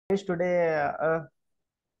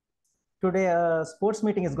Today, sports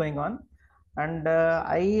meeting is going on, and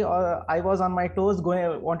I was on my toes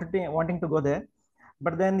wanting to go there,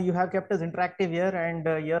 but then you have kept us interactive here, and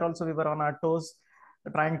here also we were on our toes,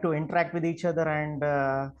 trying to interact with each other, and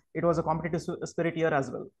it was a competitive spirit here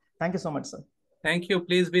as well. Thank you so much, sir. Thank you.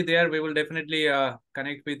 Please be there. We will definitely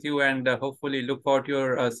connect with you and hopefully look forward to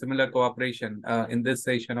your similar cooperation in this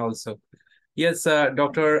session also. Yes,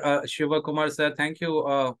 Dr. Shiva Kumar, sir, thank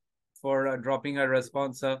you for dropping a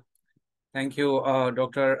response, sir. Thank you.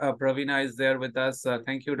 Dr. Pravina is there with us.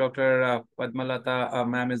 Thank you, Dr. Padmalata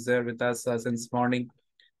ma'am is there with us since morning.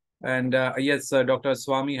 And yes, Dr.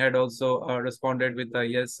 Swami had also responded with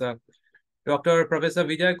yes. Dr. Professor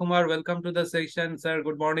Vijay Kumar, welcome to the session, sir.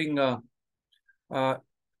 Good morning. I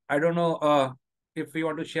don't know if you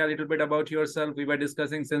want to share a little bit about yourself. We were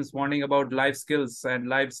discussing since morning about life skills and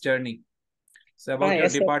life's journey. So about your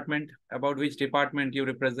yes, department, about which department you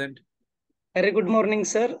represent. Very good morning,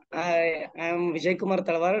 sir. I am Vijay Kumar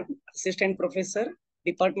Talwar, Assistant Professor,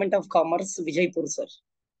 Department of Commerce, Vijaypur, sir.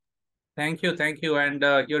 Thank you, thank you. And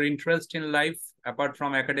your interest in life, apart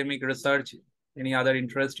from academic research, any other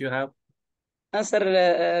interest you have?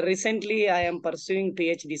 Sir, recently I am pursuing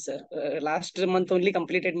PhD, sir. Last month only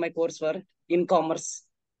completed my coursework in commerce.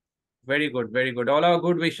 Very good, very good. All our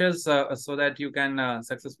good wishes so that you can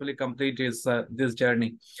successfully complete this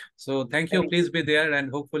journey. So thank you. Please be there, and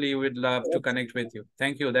hopefully we would love to connect with you.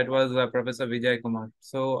 Thank you. That was Professor Vijay Kumar.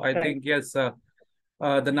 So I think, yes,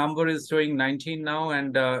 the number is showing 19 now.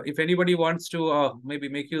 And if anybody wants to maybe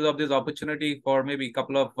make use of this opportunity for maybe a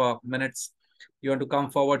couple of minutes, you want to come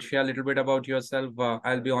forward, share a little bit about yourself,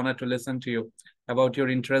 I'll be honored to listen to you about your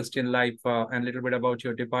interest in life and a little bit about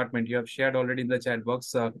your department. You have shared already in the chat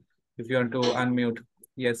box. If you want to unmute.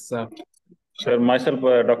 Yes, sir. Sir, myself,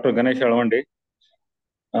 Dr. Ganesh Alwandi.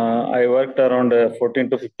 I worked around 14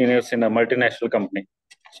 to 15 years in a multinational company.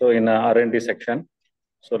 So in R&D section.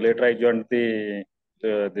 So later I joined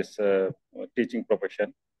this teaching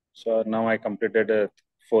profession. So now I completed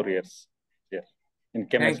 4 years here in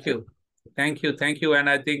chemistry. Thank you. Thank you. And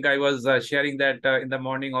I think I was sharing that in the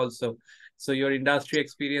morning also. So your industry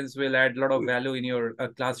experience will add a lot of value in your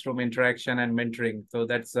classroom interaction and mentoring. So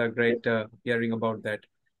that's great hearing about that.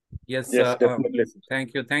 Yes, definitely.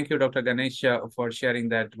 Thank you. Thank you, Dr. Ganesh, for sharing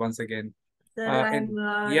that once again. Sir,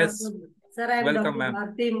 yes. Sir, I'm welcome,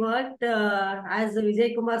 Dr. Bharti. As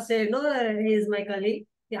Vijay Kumar said, no, he is my colleague.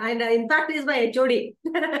 And in fact, he is my HOD.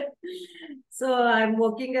 So I'm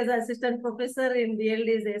working as assistant professor in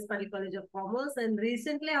DLD's College of Commerce. And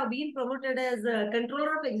recently I've been promoted as a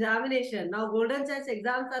controller of examination. Now Golden Chance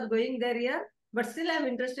exams are going there here. But still I'm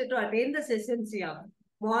interested to attend the sessions here.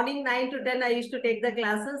 Morning 9 to 10, I used to take the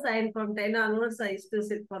classes. And from 10 onwards, I used to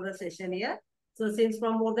sit for the session here. So since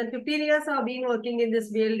from more than 15 years, I've been working in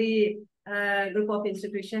this BLD group of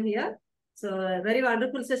institution here. So very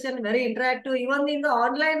wonderful session, very interactive. Even in the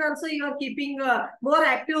online also, you are keeping more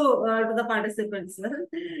active to the participants.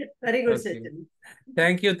 Very good session.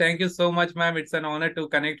 Thank you. Thank you so much, ma'am. It's an honor to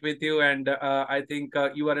connect with you. And I think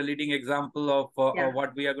you are a leading example of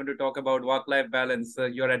what we are going to talk about, work-life balance.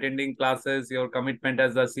 You're attending classes, your commitment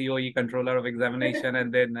as a COE, controller of examination,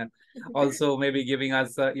 and then also maybe giving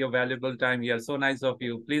us your valuable time here. So nice of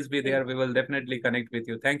you. Please be there. We will definitely connect with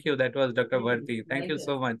you. Thank you. That was Dr. Bharti. Thank you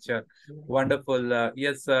so much. Wonderful.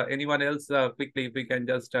 Yes, anyone else quickly, if we can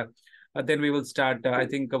just, then we will start. I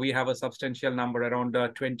think we have a substantial number, around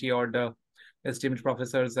 20 odd esteemed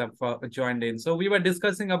professors have joined in. So we were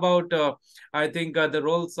discussing about, I think, the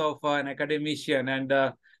roles of an academician,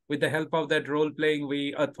 and with the help of that role playing,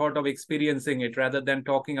 we thought of experiencing it rather than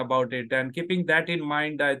talking about it. And keeping that in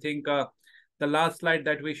mind, I think the last slide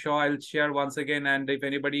that we show, I'll share once again. And if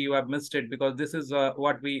anybody, you have missed it, because this is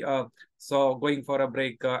what we saw going for a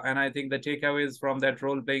break. And I think the takeaways from that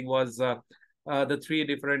role playing was the 3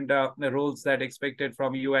 different roles that expected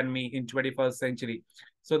from you and me in 21st century.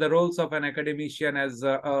 So the roles of an academician, as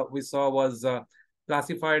we saw, was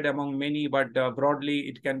classified among many, but broadly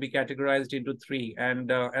it can be categorized into 3.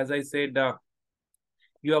 And as I said,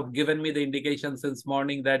 you have given me the indication since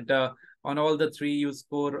morning that on all the 3 you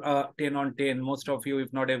score 10 on 10, most of you,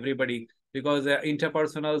 if not everybody, because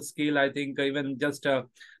interpersonal skill, I think even just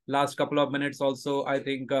last couple of minutes also, I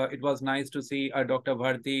think it was nice to see Dr.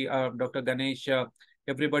 Bharti, Dr. Ganesh,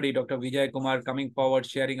 everybody, Dr. Vijay Kumar coming forward,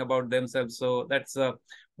 sharing about themselves. So that's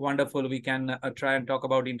wonderful. We can try and talk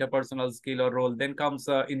about interpersonal skill or role. Then comes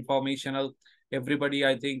informational. Everybody,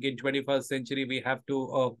 I think in 21st century, we have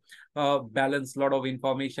to balance a lot of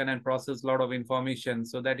information and process a lot of information.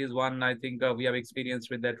 So that is one, I think we have experienced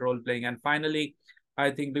with that role playing. And finally, I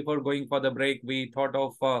think before going for the break, we thought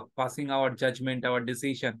of passing our judgment, our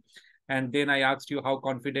decision. And then I asked you how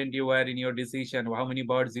confident you were in your decision, how many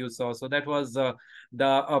birds you saw. So that was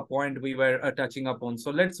the point we were touching upon.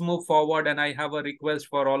 So let's move forward. And I have a request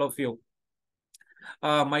for all of you.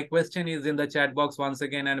 My question is in the chat box once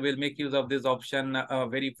again, and we'll make use of this option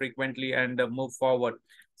very frequently and move forward.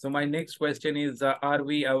 So my next question is, are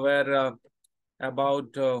we aware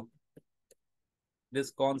about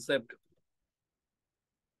this concept?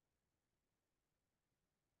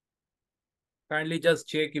 Kindly just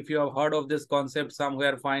check if you have heard of this concept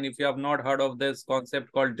somewhere, fine. If you have not heard of this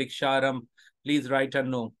concept called Diksharam, please write a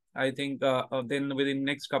no. I think then within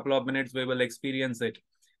next couple of minutes, we will experience it.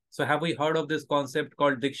 So have we heard of this concept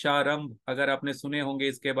called Diksharam? Agar aapne sune honge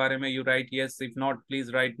iske bare mein, you write yes. If not,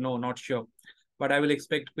 please write no, not sure. But I will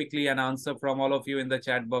expect quickly an answer from all of you in the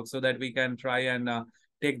chat box so that we can try and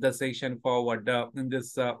take the session forward in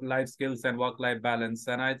this life skills and work-life balance.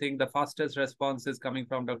 And I think the fastest response is coming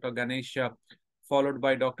from Dr. Ganesh, followed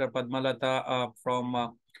by Dr. Padmalata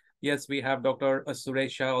from, yes, we have Dr.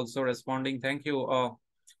 Suresha also responding. Thank you.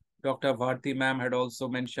 Dr. Bharti ma'am had also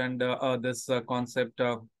mentioned this concept.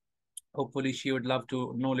 Hopefully she would love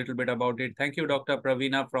to know a little bit about it. Thank you, Dr.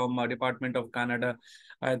 Praveena from Department of Canada.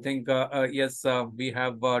 I think, yes, we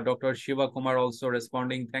have Dr. Shiva Kumar also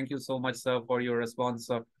responding. Thank you so much, sir, for your response.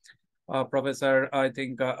 Professor, I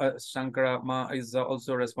think Shankara Ma is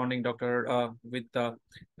also responding, Doctor, with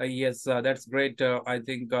yes, that's great. I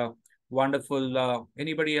think wonderful.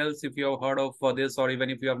 Anybody else, if you have heard of this, or even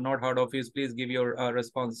if you have not heard of this, please give your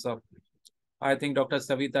response. I think Dr.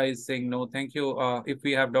 Savita is saying no. Thank you. If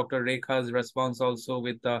we have Dr. Rekha's response also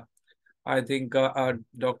with, I think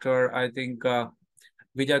Dr. I think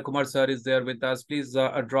Vijay Kumar sir is there with us. Please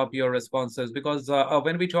drop your responses, because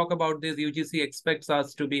when we talk about this, UGC expects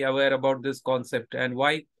us to be aware about this concept. And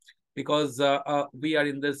why? Because we are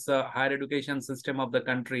in this higher education system of the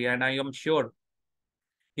country, and I am sure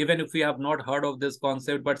even if we have not heard of this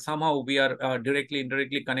concept, but somehow we are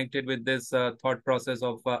indirectly connected with this thought process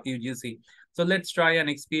of UGC. So let's try and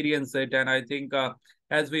experience it. And I think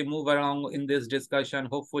as we move along in this discussion,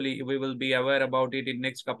 hopefully we will be aware about it in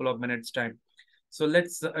next couple of minutes time. So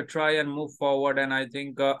let's try and move forward. And I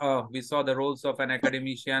think we saw the roles of an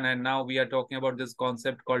academician, and now we are talking about this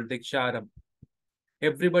concept called Diksharam.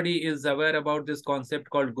 Everybody is aware about this concept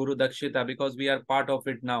called Guru Dakshita because we are part of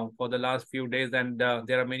it now for the last few days, and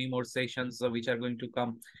there are many more sessions which are going to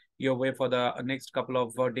come your way for the next couple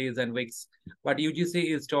of days and weeks. But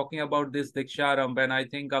UGC is talking about this Diksharam, and I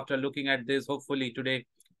think after looking at this, hopefully today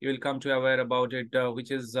you will come to aware about it, which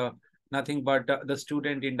is nothing but the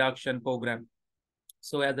student induction program.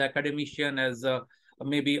 So as academician, as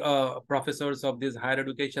maybe professors of this higher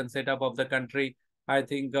education setup of the country, I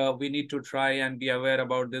think we need to try and be aware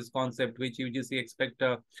about this concept, which UGC expect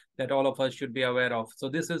that all of us should be aware of. So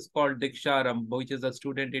this is called Diksharam, which is a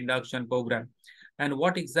student induction program. And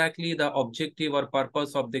what exactly the objective or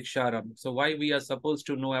purpose of Diksharam? So why we are supposed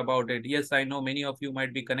to know about it? Yes, I know many of you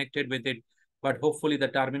might be connected with it, but hopefully the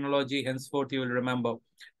terminology henceforth you will remember.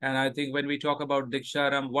 And I think when we talk about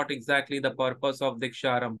Diksharam, what exactly the purpose of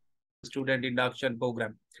Diksharam, student induction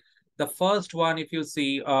program? The first one, if you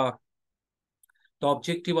see, the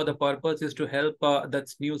objective or the purpose is to help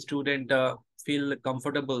that new student feel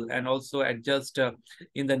comfortable and also adjust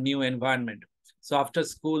in the new environment. So after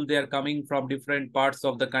school, they are coming from different parts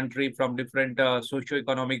of the country, from different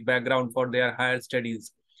socio-economic background for their higher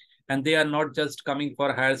studies. And they are not just coming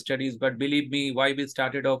for higher studies, but believe me, why we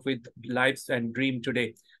started off with lives and dream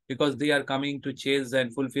today, because they are coming to chase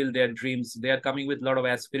and fulfill their dreams. They are coming with a lot of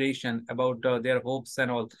aspiration about their hopes and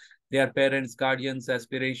all. Their parents, guardians'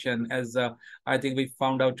 aspiration, as I think we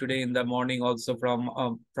found out today in the morning also from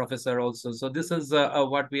professor also. So this is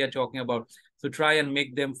what we are talking about. So try and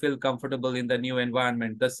make them feel comfortable in the new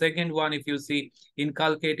environment. The second one, if you see,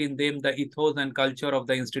 inculcate in them the ethos and culture of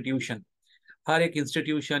the institution. हर एक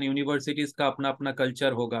institution universities का अपना अपना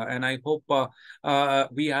culture होगा, and I hope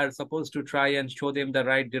we are suppose to try and show them the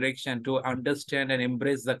right direction to understand and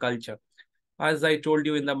embrace the culture. As I told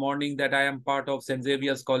you in the morning that I am part of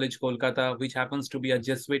St.Xavier's College, Kolkata, which happens to be a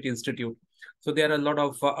Jesuit institute. So there are a lot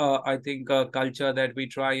of, I think, culture that we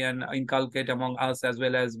try and inculcate among us, as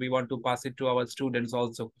well as we want to pass it to our students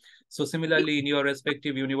also. So similarly, in your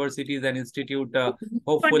respective universities and institute,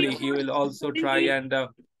 hopefully you will also try and...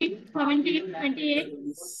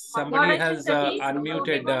 somebody has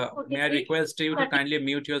unmuted. May I request you to kindly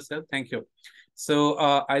mute yourself? Thank you. So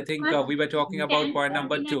I think we were talking about point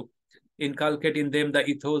number 2. Inculcate in them the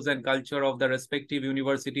ethos and culture of the respective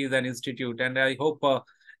universities and institute. And I hope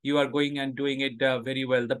you are going and doing it very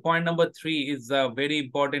well. The point number 3 is a very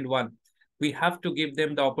important one. we have to give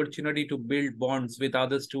them the opportunity to build bonds with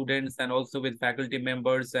other students and also with faculty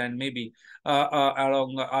members and maybe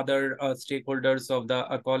along other stakeholders of the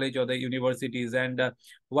college or the universities. And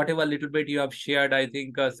whatever little bit you have shared, I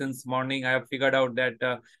think since morning, I have figured out that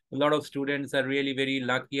a lot of students are really very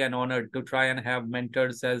lucky and honored to try and have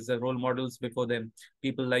mentors as role models before them,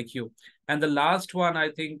 people like you. And the last one, I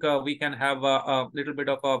think we can have a little bit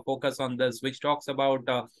of a focus on this, which talks about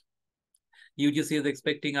UGC is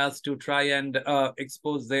expecting us to try and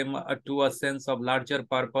expose them to a sense of larger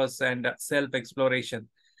purpose and self-exploration.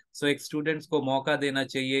 So students को मौका देना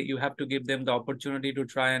चाहिए. You have to give them the opportunity to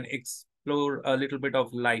try and explore a little bit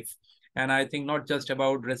of life. And I think not just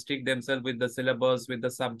about restrict themselves with the syllabus, with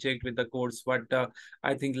the subject, with the course, but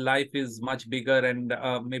I think life is much bigger and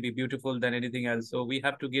maybe beautiful than anything else. So we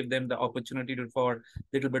have to give them the opportunity for a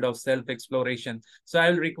little bit of self-exploration. So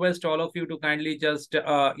I will request all of you to kindly just,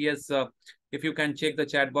 if you can check the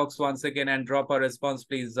chat box once again and drop a response,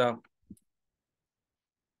 please.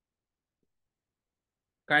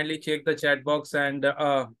 Kindly check the chat box and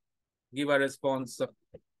give a response.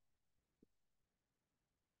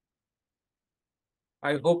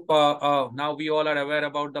 I hope now we all are aware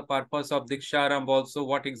about the purpose of Diksharam also,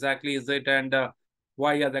 what exactly is it, and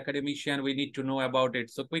why as academician we need to know about it.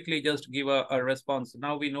 So quickly just give a response.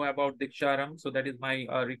 Now we know about Diksharam, so that is my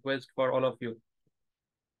request for all of you.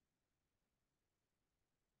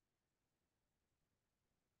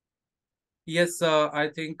 Yes, I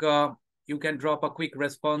think you can drop a quick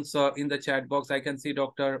response in the chat box. I can see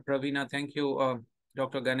Dr. Praveena. Thank you,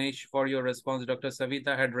 Dr. Ganesh, for your response. Dr.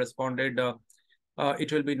 Savita had responded.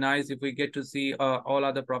 It will be nice if we get to see all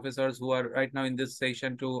other professors who are right now in this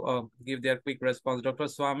session to give their quick response. Dr.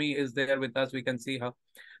 Swami is there with us. We can see her.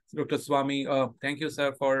 Dr. Swami, thank you,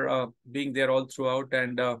 sir, for being there all throughout.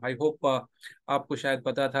 And I hope aapko shayad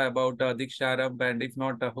pata tha about Diksharam, and if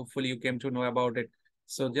not, hopefully you came to know about it.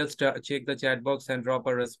 So just check the chat box and drop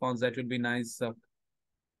a response. That would be nice.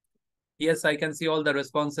 Yes, I can see all the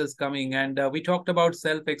responses coming. And we talked about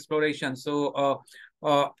self-exploration. So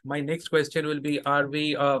my next question will be, are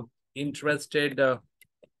we interested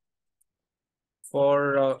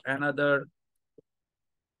for another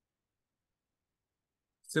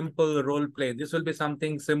simple role play? This will be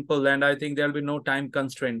something simple, and I think there will be no time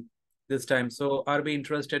constraint this time. So are we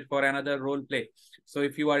interested for another role play? So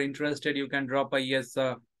if you are interested, you can drop a yes.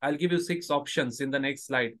 I'll give you 6 options in the next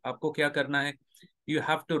slide. आपको क्या करना है? You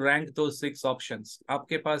have to rank those 6 options.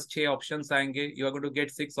 आपके पास 6 options आएंगे. You are going to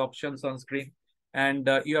get 6 options on screen, and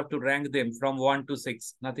you have to rank them from 1 to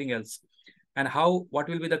 6, nothing else. And what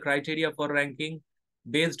will be the criteria for ranking?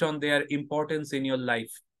 Based on their importance in your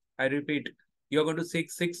life. I repeat, you're going to see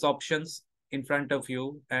 6 options in front of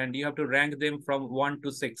you, and you have to rank them from 1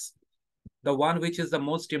 to 6. The one which is the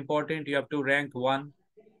most important, you have to rank 1.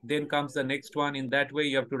 Then comes the next one. In that way,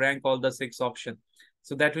 you have to rank all the 6 options.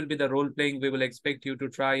 So that will be the role playing we will expect you to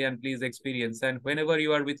try and please experience. And whenever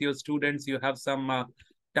you are with your students, you have some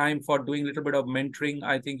time for doing a little bit of mentoring.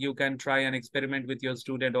 I think you can try and experiment with your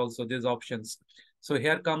student also, these options. So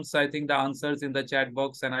here comes, I think, the answers in the chat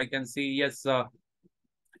box, and I can see, yes,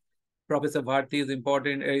 Professor Bharti is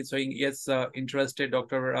important, is showing yes, interested.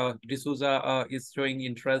 Dr. D'Souza is showing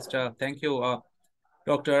interest. Thank you.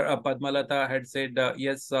 Dr. Padmalata had said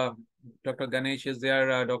yes. Dr. Ganesh is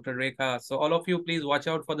there. Dr. Rekha. So all of you, please watch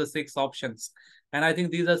out for the 6 options. And I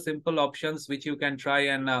think these are simple options which you can try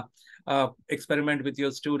and experiment with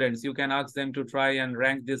your students. You can ask them to try and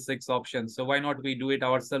rank these 6 options. So why not we do it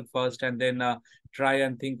ourselves first and then try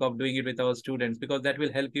and think of doing it with our students, because that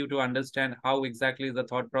will help you to understand how exactly is the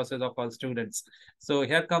thought process of our students. So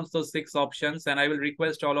here comes those 6 options, and I will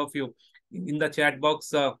request all of you in the chat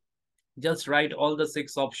box, just write all the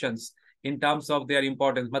 6 options in terms of their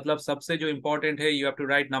importance. Matlab sabse jo important hai, you have to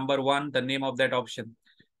write number 1, the name of that option.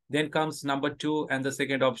 Then comes number 2 and the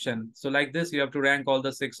second option. So like this, you have to rank all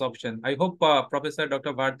the 6 options. I hope Professor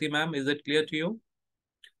Dr. Bharti ma'am, is it clear to you?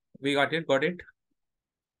 We got it?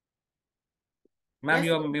 Ma'am, yes,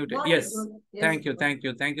 you are muted. Yes. Yes.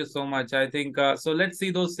 Thank you so much. I think, so let's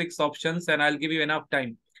see those 6 options, and I'll give you enough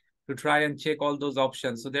time to try and check all those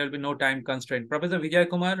options. So there will be no time constraint. Professor Vijay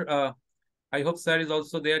Kumar, I hope sir is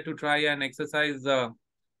also there to try and exercise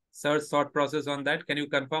sir's thought process on that. Can you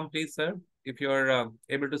confirm, please, sir, if you're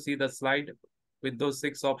able to see the slide with those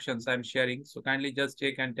 6 options I'm sharing? So kindly just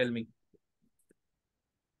check and tell me.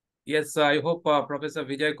 Yes, I hope Professor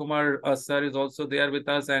Vijay Kumar sir is also there with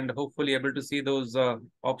us and hopefully able to see those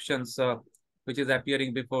options which is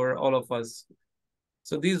appearing before all of us.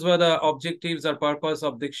 So these were the objectives or purpose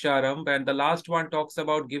of Diksharam. And the last one talks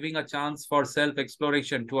about giving a chance for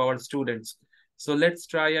self-exploration to our students. So let's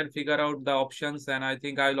try and figure out the options. And I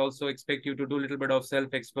think I'll also expect you to do a little bit of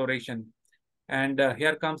self-exploration. And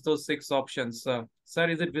here comes those 6 options. Sir,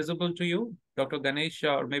 is it visible to you, Dr. Ganesh,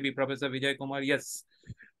 or maybe Professor Vijay Kumar? Yes,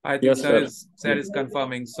 I think yes, sir is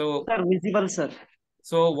confirming. So, Sir, visible, sir.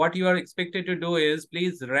 So what you are expected to do is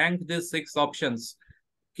please rank these 6 options.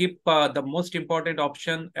 Keep the most important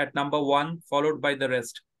option at number 1, followed by the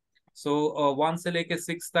rest. So 1 से लेके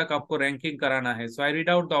 6 तक आपको ranking कराना है. So I read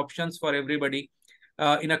out the options for everybody.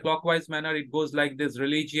 In a clockwise manner, it goes like this: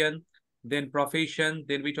 religion, then profession,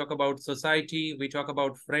 then we talk about society, we talk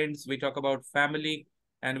about friends, we talk about family,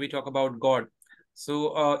 and we talk about God.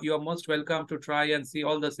 So you are most welcome to try and see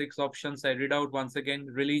all the 6 options. I read out once again: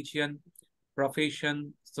 religion,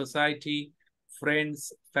 profession, society, friends,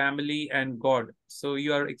 family, and God. So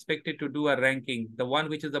you are expected to do a ranking. The one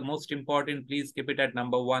which is the most important, please keep it at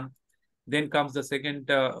number 1. Then comes the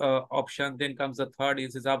second option. Then comes the third.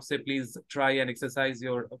 Is hisab se please try and exercise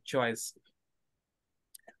your choice.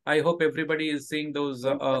 I hope everybody is seeing those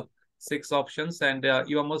 6 options, and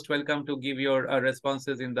you are most welcome to give your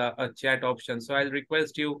responses in the chat option. So I'll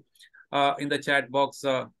request you in the chat box.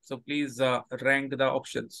 So please rank the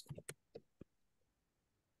options.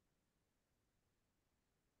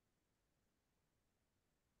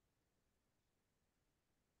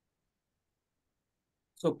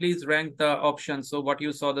 So please rank the options. So what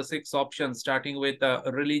you saw, the 6 options, starting with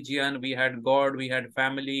religion, we had God, we had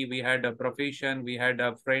family, we had a profession, we had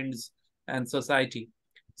friends and society.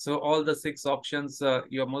 So all the 6 options,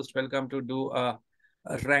 you're most welcome to do a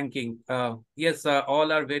ranking. Yes,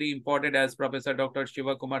 all are very important, as Professor Dr.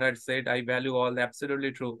 Shiva Kumar had said. I value all,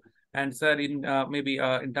 absolutely true. And sir, in maybe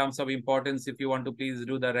in terms of importance, if you want to please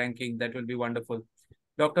do the ranking, that will be wonderful.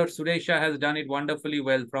 Dr. Suresha has done it wonderfully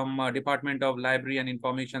well from Department of Library and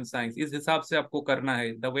Information Science. इस हिसाब से आपको करना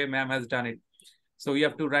है, the way ma'am has done it. So you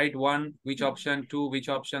have to write 1, which option, 2, which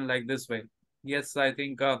option, like this way. Yes, I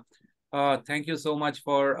think, thank you so much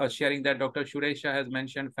for sharing that. Dr. Suresha has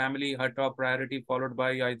mentioned family, her top priority, followed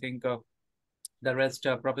by, I think, the rest.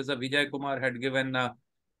 Professor Vijay Kumar had given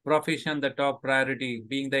profession the top priority.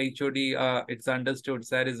 Being the HOD, it's understood.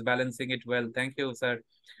 Sir is balancing it well. Thank you, sir.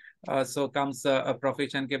 So comes a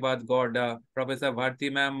profession ke baad God. Professor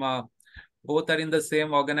Bharti ma'am, both are in the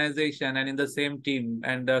same organization and in the same team,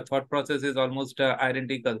 and thought process is almost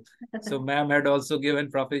identical. So ma'am had also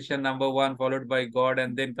given profession number 1, followed by God,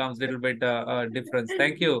 and then comes little bit difference.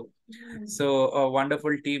 Thank you. So a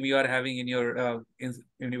wonderful team you are having in your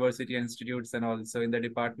university institutes and also in the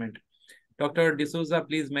department. Dr. D'Souza,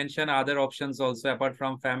 please mention other options also apart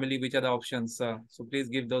from family. Which are the options? So please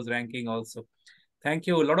give those ranking also. Thank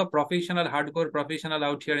you. A lot of professional, hardcore professional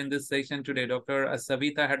out here in this session today. Dr.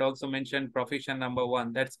 Savita had also mentioned profession number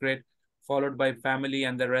 1. That's great. Followed by family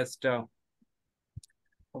and the rest.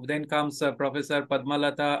 Then comes Professor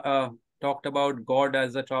Padmalata talked about God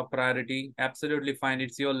as a top priority. Absolutely fine.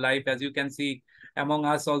 It's your life. As you can see, among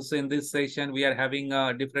us also in this session, we are having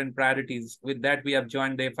different priorities. With that, we have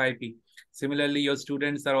joined the FIP. Similarly, your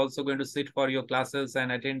students are also going to sit for your classes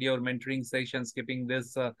and attend your mentoring sessions, keeping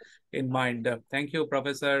this in mind. Thank you,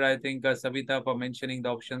 Professor. I think Savita, for mentioning the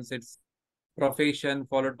options. It's profession,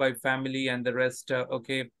 followed by family and the rest.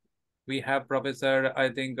 Okay, we have Professor, I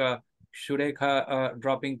think, Shurekha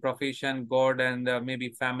dropping profession, God, and maybe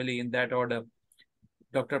family in that order.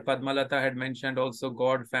 Dr. Padmalata had mentioned also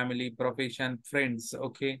God, family, profession, friends.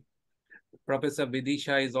 Okay. Professor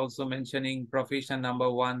Vidisha is also mentioning profession number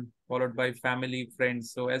 1, followed by family,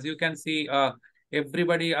 friends. So as you can see,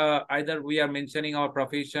 everybody, either we are mentioning our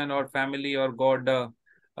profession or family or God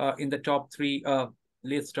in the top 3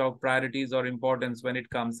 list of priorities or importance when it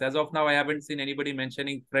comes. As of now, I haven't seen anybody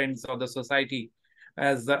mentioning friends or the society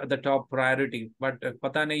as the top priority. But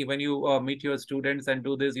pata nahi, when you meet your students and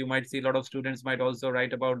do this, you might see a lot of students might also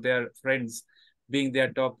write about their friends being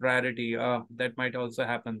their top priority. That might also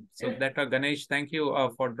happen. So Dr. Ganesh, thank you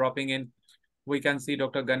for dropping in. We can see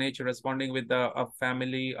Dr. Ganesh responding with a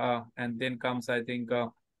family, and then comes, I think,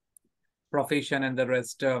 profession and the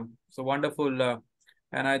rest. So wonderful.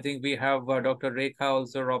 And I think we have Dr. Rekha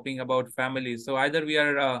also dropping about family. So either we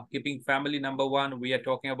are keeping family number 1, we are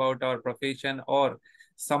talking about our profession, or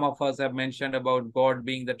some of us have mentioned about God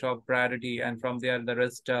being the top priority, and from there the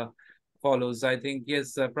rest follows. I think,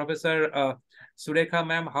 yes, Professor Surekha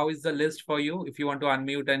ma'am, how is the list for you? If you want to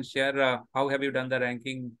unmute and share, how have you done the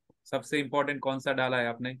ranking? सबसे important कौन सा डाला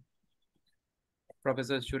है आपने?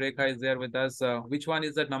 Professor Surekha is there with us. Which one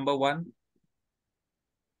is the number 1?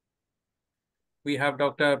 We have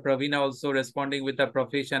Dr. Pravina also responding with a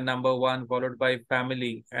profession number 1, followed by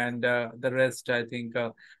family, and the rest, I think.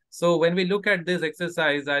 So when we look at this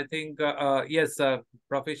exercise, I think, yes,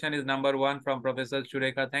 profession is number one from Professor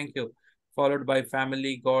Shureka. Thank you. Followed by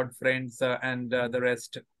family, God, friends, and the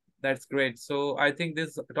rest. That's great. So I think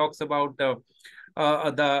this talks about the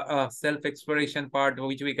self-exploration part,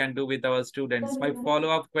 which we can do with our students. My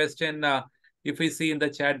follow-up question, if we see in the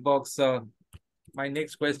chat box, my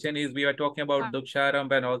next question is, we are talking about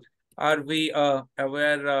Duksharam and all. Are we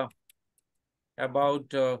aware about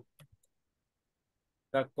the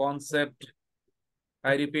concept?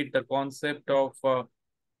 I repeat, the concept of,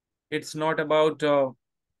 it's not about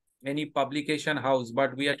any publication house,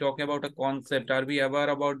 but we are talking about a concept. Are we aware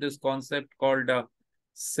about this concept called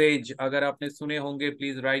SAGE? अगर आपने सुने होंगे,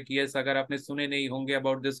 please write yes. अगर आपने सुने नहीं होंगे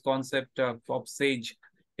about this concept of SAGE,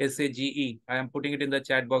 SAGE, I am putting it in the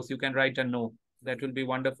chat box. You can write a no. That will be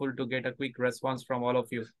wonderful to get a quick response from all of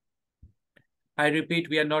you. I repeat,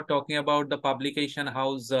 we are not talking about the publication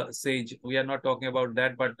house SAGE. We are not talking about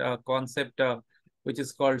that, but concept which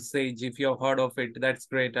is called SAGE. If you have heard of it, that's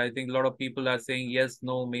great. I think a lot of people are saying yes,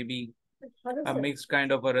 no, maybe a mixed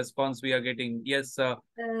kind of a response we are getting. Yes,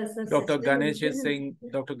 Dr. Ganesh is saying,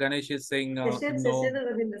 no.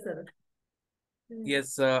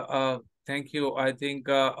 Yes, thank you. I think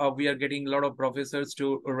we are getting a lot of professors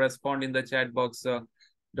to respond in the chat box.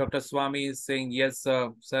 Dr. Swami is saying, yes,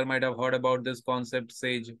 sir might have heard about this concept,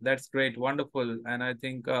 SAGE. That's great, wonderful. And I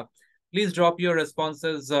think, please drop your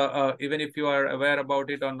responses, even if you are aware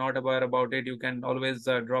about it or not aware about it, you can always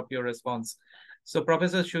drop your response. So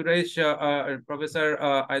Professor Suresh, Professor,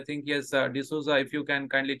 I think, yes, D'Souza, if you can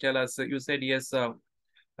kindly tell us, you said yes,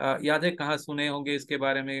 याद है कहाँ सुने होंगे इसके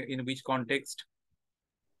बारे में, in which context?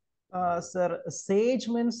 Sir, sage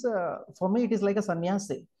means, for me, it is like a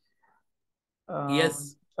sannyasi.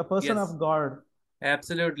 Yes. A person yes. of God.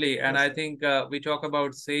 Absolutely. And Yes, I think we talk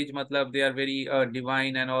about sage, matlab, they are very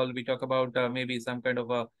divine and all. We talk about maybe some kind of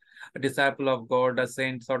a disciple of God, a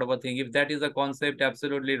saint sort of a thing. If that is a concept,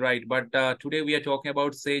 absolutely right. But today we are talking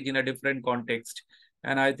about sage in a different context.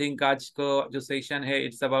 And I think आज का जो session है,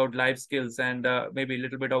 it's about life skills and maybe a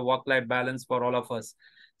little bit of work-life balance for all of us.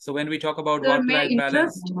 So when we talk about work-life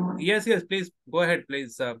balance, yes, please go ahead,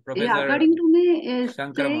 please, Professor. Yeah, according to me,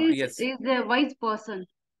 Shankarama, sage is a wise person.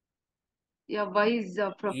 Yeah, wise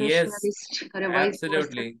professionalist or a wise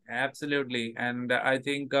person. Absolutely. And I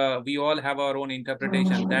think we all have our own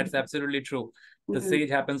interpretation. That's absolutely true. The sage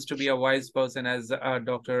happens to be a wise person, as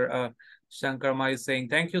Dr. Shankarma is saying.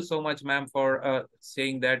 Thank you so much, ma'am, for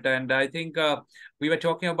saying that. And I think we were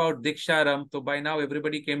talking about Diksharam. So by now,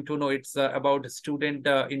 everybody came to know it's about student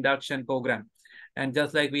induction program. And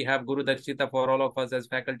just like we have Guru Dakshita for all of us as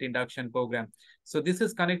faculty induction program. So this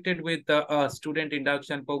is connected with a student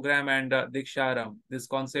induction program and Diksharam, this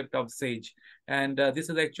concept of SAGE. And this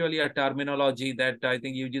is actually a terminology that I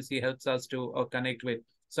think UGC helps us to connect with.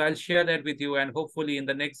 So I'll share that with you, and hopefully in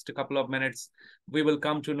the next couple of minutes, we will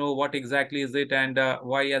come to know what exactly is it and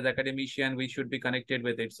why as academician we should be connected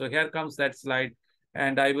with it. So here comes that slide,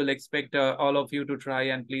 and I will expect all of you to try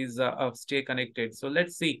and please stay connected. So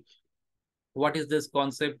let's see. What is this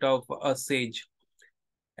concept of a sage?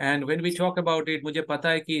 And when we talk about it, मुझे पता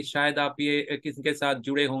है कि शायद आप ये किसके साथ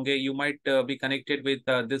जुड़े होंगे. You might be connected with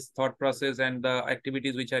this thought process and the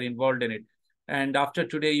activities which are involved in it. And after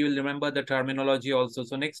today, you will remember the terminology also.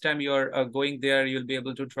 So next time you are going there, you'll be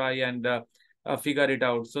able to try and figure it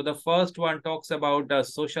out. So the first one talks about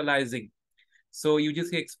socializing. So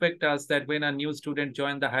UGC expect us that when a new student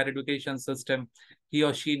joins the higher education system, he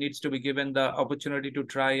or she needs to be given the opportunity to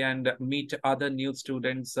try and meet other new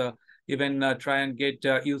students, even try and get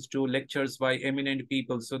used to lectures by eminent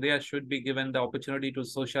people. So they should be given the opportunity to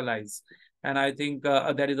socialize. And I think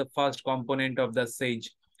that is the first component of the SAGE.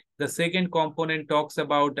 The second component talks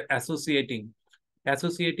about associating.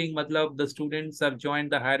 Associating, matlab, the students have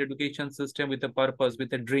joined the higher education system with a purpose,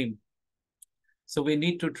 with a dream. So we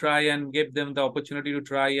need to try and give them the opportunity to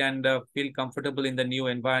try and feel comfortable in the new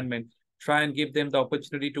environment. Try and give them the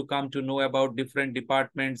opportunity to come to know about different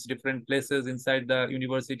departments, different places inside the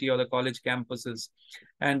university or the college campuses.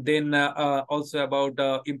 And then also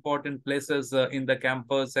about important places in the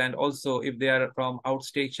campus, and also if they are from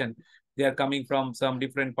outstation, they are coming from some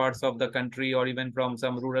different parts of the country or even from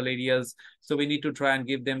some rural areas. So we need to try and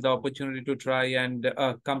give them the opportunity to try and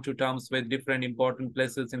come to terms with different important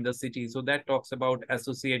places in the city. So that talks about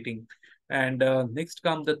associating. And next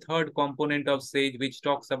comes the third component of SAGE, which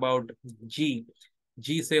talks about G.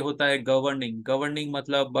 G से होता है governing. Governing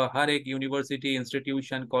मतलब हर एक university,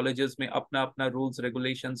 institution, colleges में अपना अपना rules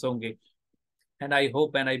regulations होंगे. And I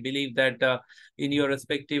hope and I believe that in your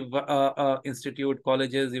respective institute,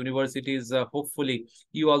 colleges, universities, hopefully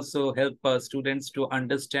you also help students to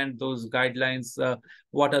understand those guidelines.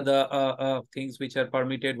 What are the things which are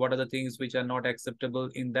permitted? What are the things which are not acceptable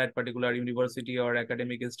in that particular university or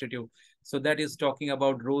academic institute? So that is talking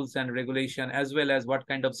about rules and regulation, as well as what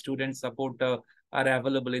kind of student support are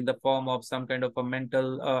available in the form of some kind of a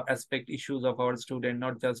mental aspect issues of our student,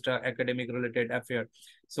 not just academic related affair.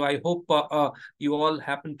 So I hope you all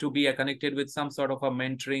happen to be connected with some sort of a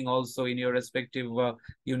mentoring also in your respective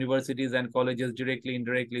universities and colleges, directly,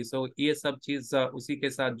 indirectly. So ये सब चीज उसी के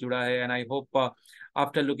साथ जुड़ा है, and I hope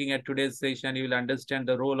after looking at today's session, you will understand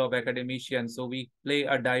the role of academician. So we play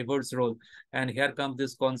a diverse role, and here comes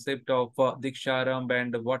this concept of Diksharam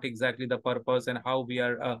and what exactly the purpose and how we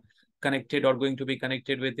are connected or going to be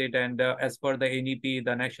connected with it. And as per the NEP,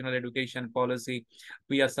 the National Education Policy,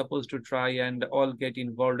 we are supposed to try and all get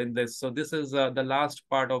involved in this. So this is the last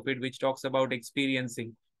part of it, which talks about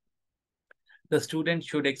experiencing. The students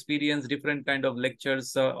should experience different kind of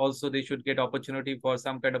lectures. Also, they should get opportunity for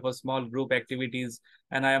some kind of a small group activities.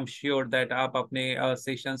 And I am sure that आप अपने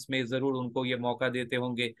sessions में जरूर उनको ये मौका देते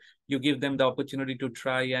होंगे. You give them the opportunity to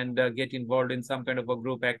try and get involved in some kind of a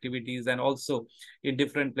group activities, and also in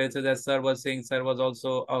different places. As sir was saying, sir was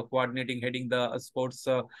also coordinating, heading the sports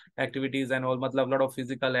activities and all. मतलब a lot of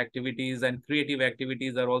physical activities and creative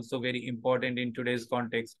activities are also very important in today's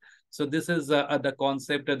context. So this is the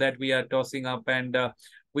concept that we are tossing up, and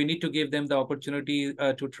we need to give them the opportunity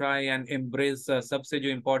to try and embrace सबसे जो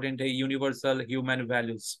important है universal human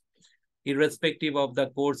values. Irrespective of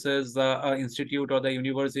the courses, institute or the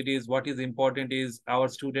universities, what is important is our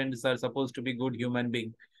students are supposed to be good human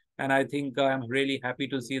beings. And I think I'm really happy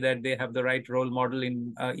to see that they have the right role model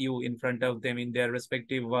in you in front of them in their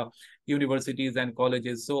respective universities and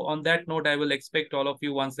colleges. So on that note, I will expect all of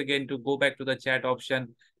you once again to go back to the chat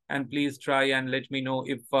option, and please try and let me know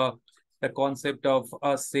if the concept of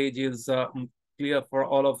SAGE is clear for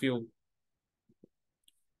all of you.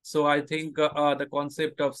 So I think the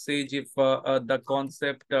concept of SAGE, if the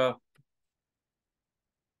concept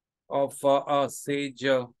of SAGE,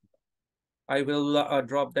 I will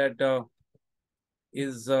drop that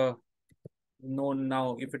is known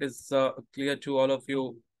now, if it is clear to all of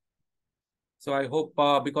you. So I hope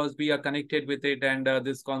because we are connected with it, and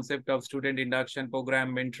this concept of student induction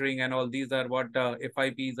program, mentoring and all, these are what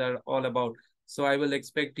FIPs are all about. So I will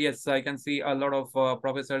expect, yes, I can see a lot of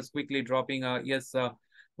professors quickly dropping yes,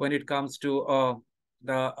 when it comes to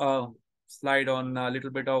the slide on a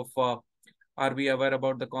little bit of are we aware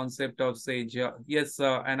about the concept of SAGE? Yes,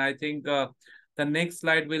 and I think the next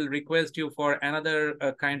slide will request you for another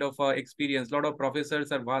kind of experience. A lot of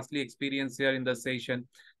professors are vastly experienced here in the session.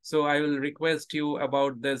 So I will request you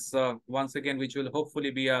about this once again, which will hopefully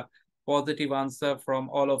be a positive answer from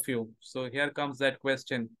all of you. So here comes that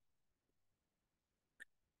question.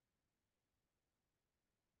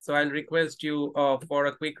 So I'll request you for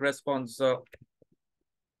a quick response.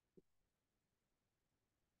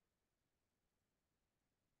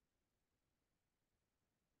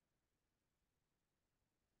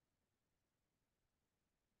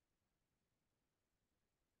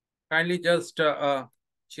 Kindly just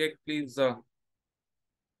check, please.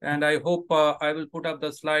 And I hope I will put up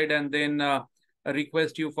the slide and then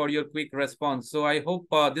request you for your quick response. So I hope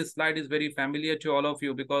this slide is very familiar to all of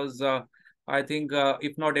you, because I think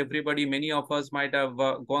if not everybody, many of us might have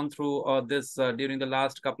gone through this during the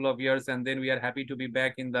last couple of years, and then we are happy to be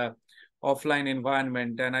back in the offline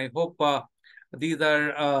environment. And I hope these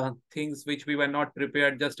are things which we were not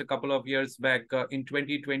prepared just a couple of years back. In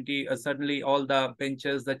 2020, suddenly all the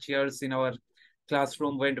benches, the chairs in our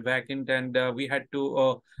classroom went vacant, and we had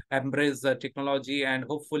to embrace technology. And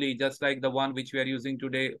hopefully, just like the one which we are using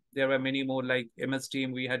today, there were many more like MS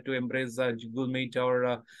Team. We had to embrace Google Meet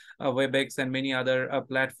or WebEx and many other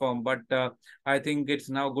platform. But I think it's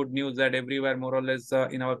now good news that everywhere, more or less,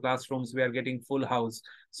 in our classrooms, we are getting full house.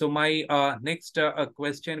 So my next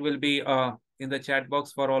question will be in the chat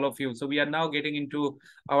box for all of you. So we are now getting into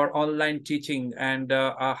our online teaching, and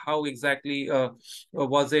how exactly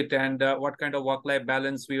was it, and what kind of work-life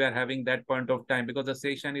balance we were having that point of time, because the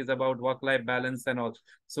session is about work-life balance and all.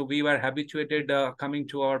 So we were habituated coming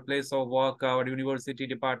to our place of work, our university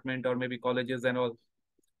department or maybe colleges and all.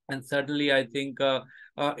 And suddenly I think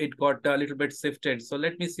it got a little bit shifted. So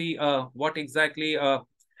let me see what exactly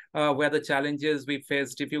were the challenges we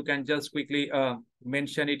faced. If you can just quickly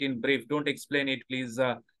mention it in brief, don't explain it, please.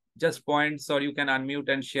 Just points, or you can unmute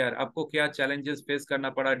and share. आपको क्या challenges face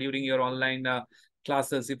करना पड़ा during your online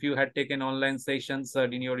classes? If you had taken online sessions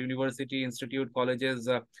in your university, institute, colleges,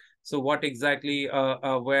 So what exactly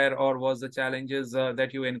were or was the challenges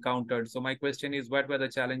that you encountered? So my question is, what were the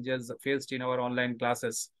challenges faced in our online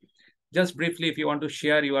classes? Just briefly, if you want to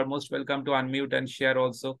share, you are most welcome to unmute and share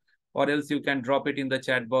also, or else you can drop it in the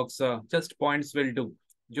chat box. Just points will do.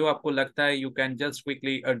 जो आपको लगता है, you can just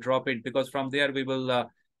quickly drop it, because from there we will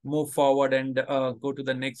move forward and go to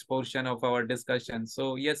the next portion of our discussion.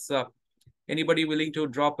 So yes, anybody willing to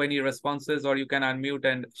drop any responses, or you can unmute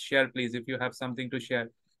and share, please, if you have something to share.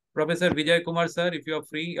 Professor Vijay Kumar sir, if you are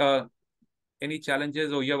free, any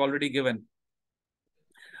challenges, or you have already given?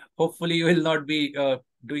 Hopefully you will not be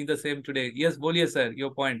doing the same today. Yes, boliye sir,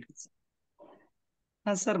 your point.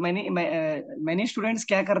 हाँ sir, मैंने students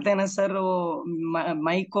क्या करते हैं ना sir, वो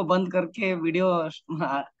mic को बंद करके वीडियो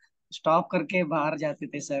स्टॉप करके बाहर जाते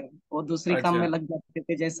थे सर, वो दूसरी काम में लग जाते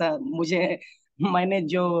थे, जैसा मैंने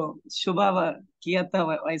जो सुबह किया था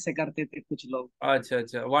वैसे करते थे कुछ लोग.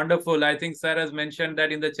 अच्छा, wonderful. I think sir has mentioned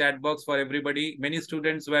that in the chat box for everybody. Many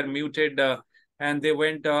students were muted and they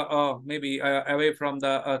went maybe away from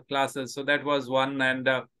the classes. So that was one. And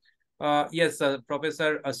yes,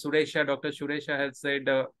 Professor Suresha, Dr. Suresha had said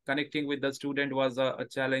connecting with the student was a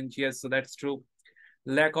challenge. Yes, so that's true.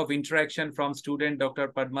 Lack of interaction from student, Dr.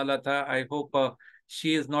 Padmalatha. I hope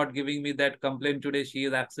she is not giving me that complaint today. She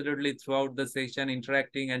is absolutely throughout the session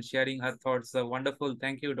interacting and sharing her thoughts. Wonderful.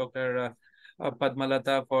 Thank you, Dr.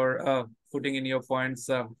 Padmalatha, for putting in your points.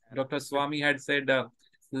 Dr. Swami had said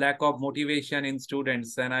lack of motivation in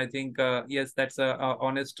students. And I think, yes, that's a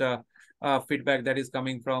honest feedback that is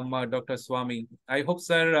coming from Dr. Swami. I hope,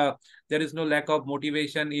 sir, there is no lack of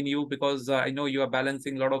motivation in you, because I know you are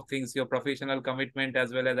balancing a lot of things, your professional commitment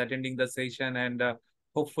as well as attending the session, and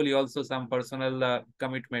hopefully also some personal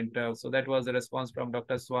commitment. So that was the response from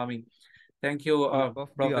Dr. Swami. Thank you,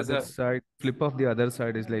 Professor. Flip of the other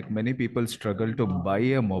side is like many people struggle to buy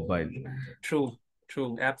a mobile. True.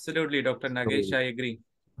 Absolutely, Dr. Nagesh, I agree.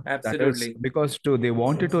 Absolutely. Because they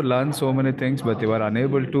wanted to learn so many things, but they were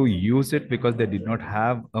unable to use it because they did not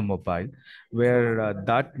have a mobile, where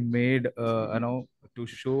that made, to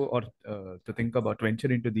show or to think about,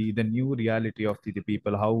 venture into the new reality of the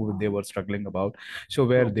people, how they were struggling about. So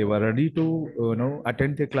where they were ready to,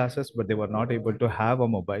 attend the classes, but they were not able to have a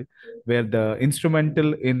mobile, where the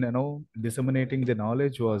instrumental in, disseminating the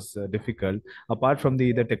knowledge was difficult, apart from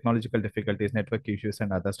the technological difficulties, network issues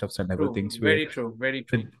and other stuffs and everything. Very true.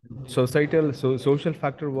 Social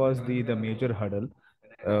factor was the major hurdle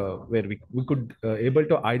where we could able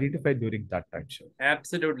to identify during that time. Sure.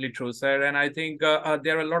 Absolutely true, sir. And I think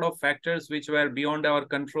there are a lot of factors which were beyond our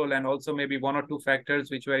control, and also maybe one or two factors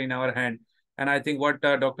which were in our hand. And I think what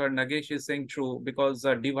Dr. Nagesh is saying true, because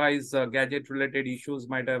device gadget related issues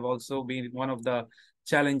might have also been one of the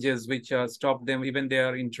challenges which stopped them, even they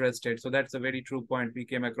are interested. So that's a very true point we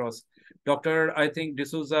came across. Doctor, I think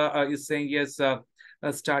D'Souza is saying, yes,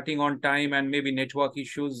 starting on time and maybe network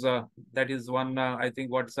issues. That is one, I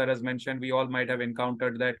think what sir has mentioned, we all might have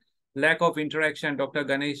encountered that. Lack of interaction, Dr.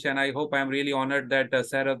 Ganesh, and I hope I'm really honored that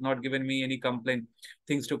sir has not given me any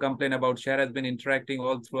things to complain about. Sir has been interacting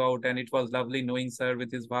all throughout, and it was lovely knowing sir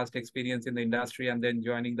with his vast experience in the industry and then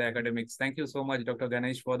joining the academics. Thank you so much, Dr.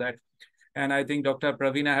 Ganesh, for that. And I think Dr.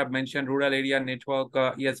 Pravina have mentioned rural area network.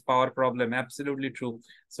 Yes, power problem. Absolutely true.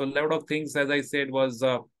 So a lot of things, as I said, was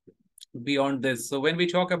beyond this. So when we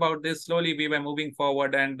talk about this, slowly we were moving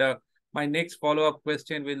forward. And my next follow-up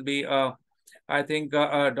question will be, I think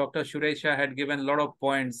Dr. Suresha had given a lot of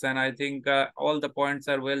points, and I think all the points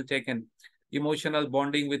are well taken. Emotional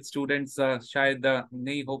bonding with students, shayad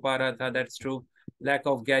nahi ho pa raha tha, that's true. Lack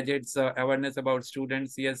of gadgets, awareness about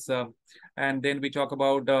students, yes. And then we talk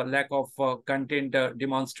about lack of content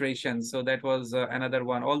demonstration. So that was another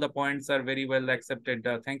one. All the points are very well accepted.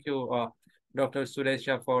 Thank you, Dr.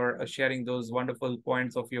 Suresha, for sharing those wonderful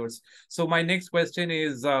points of yours. So my next question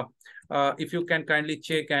is, if you can kindly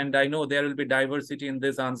check, and I know there will be diversity in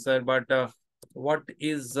this answer, but what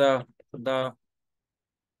is the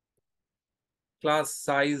class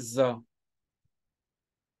size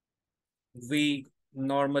we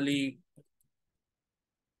normally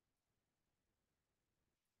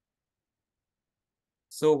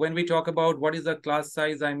So when we talk about what is the class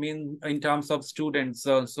size, I mean in terms of students.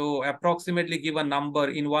 So approximately give a number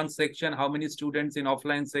in one section, how many students in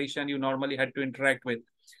offline session you normally had to interact with.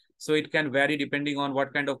 So it can vary depending on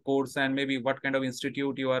what kind of course and maybe what kind of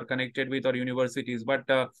institute you are connected with or universities. But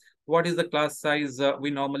what is the class size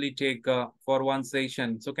we normally take for one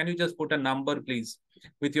session? So can you just put a number, please,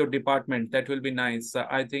 with your department? That will be nice.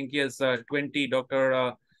 I think, yes, 20,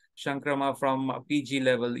 Dr. Shankrama from PG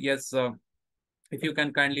level. Yes, If you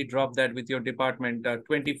can kindly drop that with your department,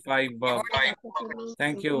 25.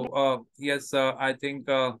 Thank you. Yes, I think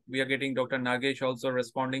we are getting Dr. Nagesh also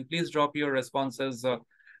responding. Please drop your responses.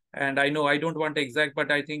 And I know I don't want exact,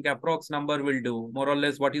 but I think approx number will do. More or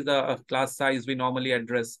less, what is the class size we normally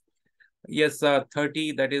address? Yes,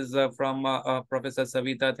 30. That is from Professor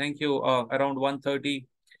Savita. Thank you. Around 130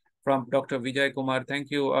 from Dr. Vijay Kumar.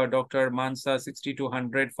 Thank you, Dr. Mansa,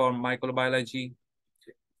 6200 for microbiology.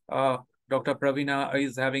 Dr. Pravina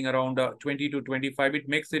is having around 20 to 25. It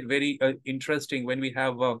makes it very interesting when we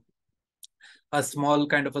have a small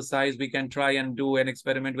kind of a size. We can try and do an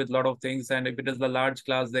experiment with a lot of things. And if it is the large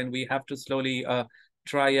class, then we have to slowly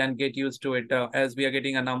try and get used to it. As we are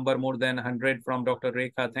getting a number more than 100 from Dr.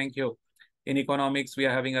 Rekha. Thank you. In economics, we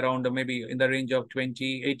are having around maybe in the range of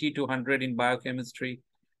 20, 80 to 100 in biochemistry.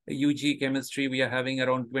 UG chemistry, we are having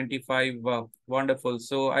around 25. Wonderful.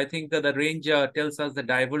 So I think that the range tells us the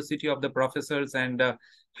diversity of the professors and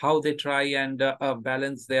how they try and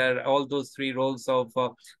balance their all those three roles of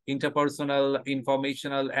interpersonal,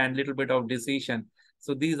 informational, and little bit of decision.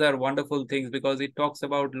 So these are wonderful things because it talks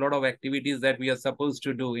about a lot of activities that we are supposed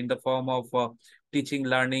to do in the form of teaching,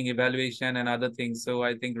 learning, evaluation, and other things. So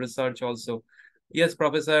I think research also. Yes,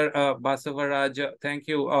 Professor Basavaraj, thank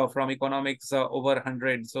you from economics over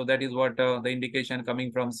 100. So that is what the indication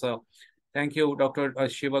coming from, sir. Thank you. Dr.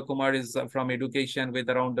 Shiva Kumar is from education with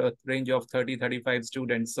around a range of 30, 35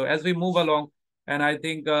 students. So as we move along, and I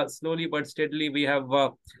think slowly but steadily, we have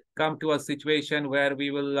come to a situation where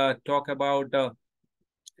we will talk about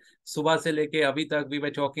सुबह से लेके अभी तक we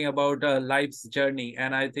were talking about life's journey,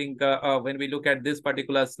 and I think when we look at this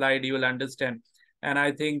particular slide, you will understand. And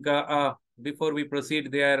I think before we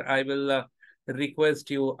proceed there, I will request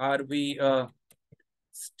you, are we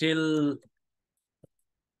still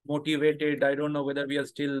motivated? I don't know whether we are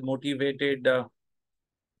still motivated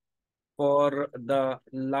for the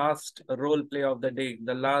last role play of the day,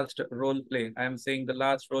 the last role play. I am saying the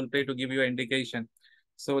last role play to give you an indication.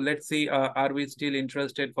 So let's see, are we still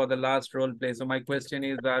interested for the last role play? So my question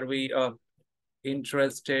is, are we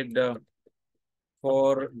interested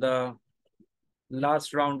for the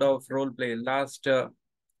last round of role play, last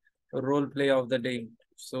role play of the day?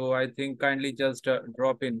 So I think kindly just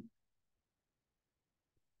drop in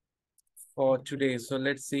for today. So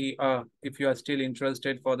let's see if you are still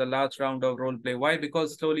interested for the last round of role play. Why?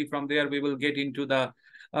 Because slowly from there, we will get into the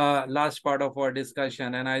last part of our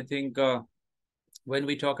discussion. And I think when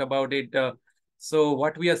we talk about it, so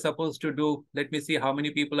what we are supposed to do, let me see how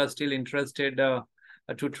many people are still interested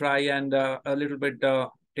to try and a little bit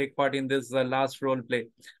take part in this last role play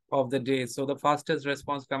of the day. So the fastest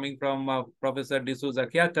response coming from Professor D'Souza.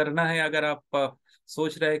 क्या करना है अगर आप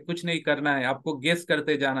सोच रहे हैं कुछ नहीं करना है, आपको guess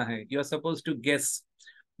करते जाना है. You are supposed to guess.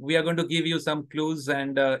 We are going to give you some clues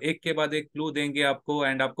and एक के बाद एक clue देंगे आपको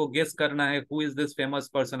and आपको guess करना है who is this famous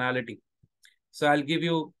personality. So I'll give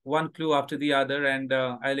you one clue after the other, and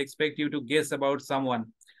I'll expect you to guess about someone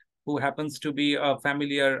who happens to be a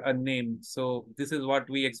familiar name. So this is what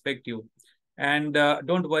we expect you. And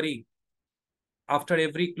don't worry. After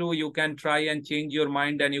every clue, you can try and change your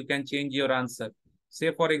mind and you can change your answer.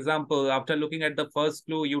 Say, for example, after looking at the first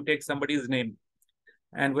clue, you take somebody's name.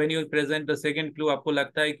 And when you present the second clue, आपको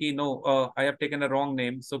लगता है कि no, I have taken a wrong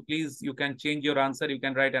name. So please, you can change your answer. You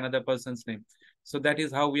can write another person's name. So that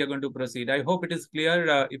is how we are going to proceed. I hope it is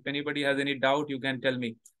clear. If anybody has any doubt, you can tell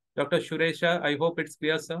me. Dr. Shuresha, I hope it's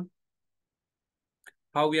clear, sir.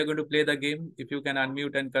 How we are going to play the game. If you can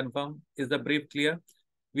unmute and confirm. Is the brief clear?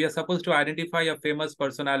 We are supposed to identify a famous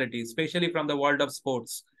personality, especially from the world of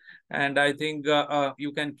sports. And I think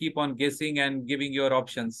you can keep on guessing and giving your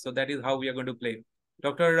options. So that is how we are going to play.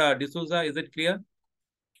 Dr. D'Souza, is it clear?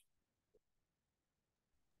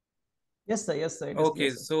 Yes, sir. Yes, sir. Okay,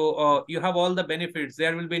 clear, sir. so you have all the benefits.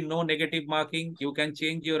 There will be no negative marking. You can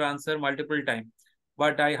change your answer multiple times.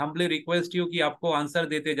 But I humbly request you कि आपको answer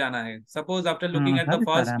देते जाना है. Suppose after looking at the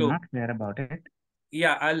first clue. I'm not clear about it.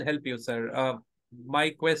 Yeah, I'll help you, sir. My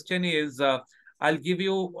question is, I'll give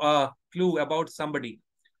you a clue about somebody.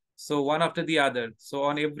 So one after the other. So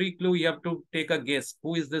on every clue, you have to take a guess.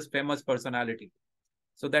 Who is this famous personality?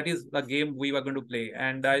 So that is the game we were going to play.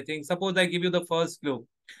 And I think, suppose I give you the first clue.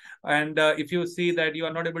 And if you see that you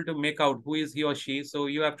are not able to make out who is he or she, so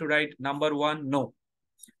you have to write number 1, no.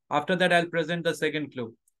 After that, I'll present the second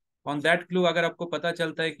clue. On that clue, अगर आपको पता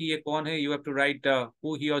चलता है कि ये कौन है, you have to write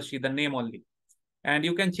who he or she, the name only. And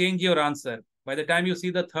you can change your answer. By the time you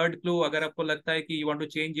see the third clue, अगर आपको लगता है कि you want to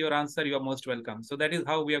change your answer, you are most welcome. So that is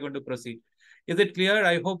how we are going to proceed. Is it clear?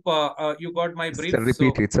 I hope you got my brief.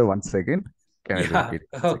 Repeat it, sir, once again. Can I repeat?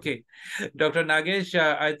 Okay. Dr. Nagesh,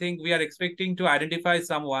 I think we are expecting to identify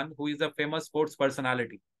someone who is a famous sports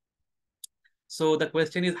personality. So the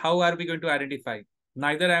question is, how are we going to identify?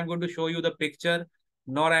 Neither I am going to show you the picture,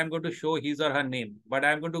 nor I am going to show his or her name, but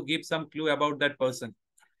I am going to give some clue about that person.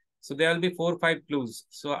 So there will be 4 or 5 clues.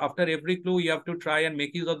 So after every clue, you have to try and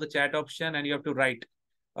make use of the chat option and you have to write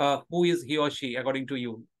who is he or she according to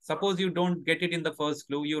you. Suppose you don't get it in the first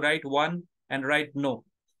clue, you write 1 and write no.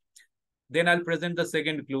 Then I'll present the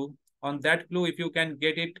second clue. On that clue, if you can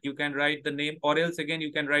get it, you can write the name, or else again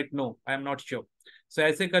you can write no, I am not sure. So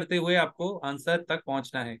ऐसे करते हुए आपको answer तक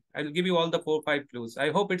पहुंचना है. I will give you all the 4 or 5 clues. I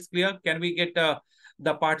hope it's clear. Can we get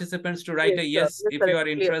the participants to write a yes if you are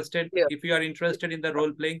interested? If you are interested in the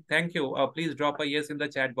role playing, thank you. Please drop a yes in the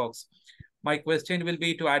chat box. My question will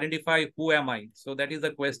be to identify who am I. So that is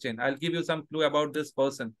the question. I'll give you some clue about this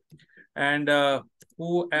person. And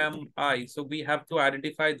who am I? So we have to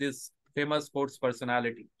identify this famous sports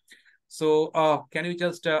personality. So can you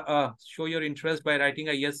just show your interest by writing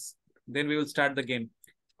a yes? Then we will start the game.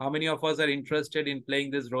 How many of us are interested in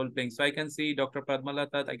playing this role playing? So I can see Dr.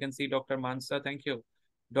 Padmalata, I can see Dr. Mansa, thank you.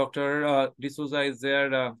 Dr. D'Souza is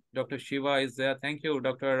there, Dr. Shiva is there, thank you,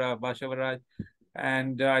 Dr. Bashavaraj.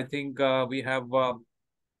 And I think we have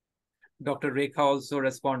Dr. Rekha also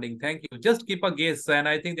responding. Thank you. Just keep a guess, and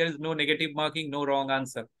I think there is no negative marking, no wrong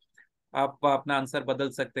answer. आप अपना answer बदल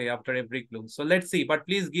सकते हैं after every clue. So let's see, but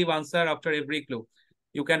please give answer after every clue.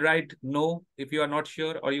 You can write no if you are not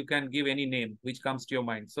sure, or you can give any name which comes to your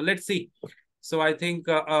mind. So let's see. So I think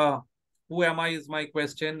who am I is my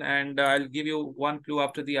question, and I'll give you one clue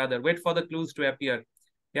after the other. Wait for the clues to appear.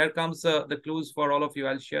 Here comes the clues for all of you.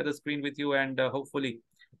 I'll share the screen with you, and hopefully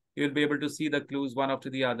you'll be able to see the clues one after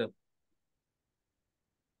the other.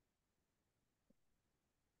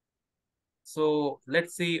 So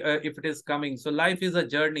let's see if it is coming. So life is a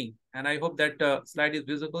journey, and I hope that slide is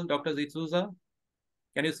visible. Dr. D'Souza,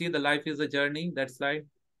 can you see the life is a journey, that slide?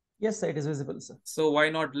 Yes, it is visible, sir. So why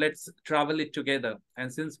not let's travel it together?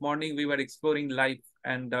 And since morning we were exploring life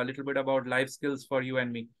and a little bit about life skills for you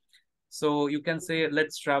and me. So you can say,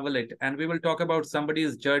 let's travel it. And we will talk about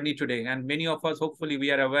somebody's journey today. And many of us, hopefully,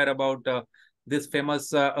 we are aware about this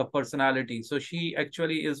famous personality. So she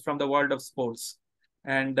actually is from the world of sports.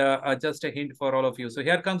 And just a hint for all of you. So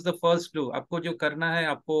here comes the first clue. आपको जो करना है,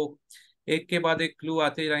 आपको एक के बाद एक clue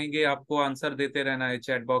आते रहेंगे, आपको आंसर देते रहना है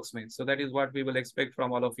chat box में. So that is what we will expect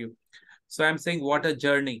from all of you. So I'm saying what a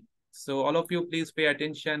journey. So all of you, please pay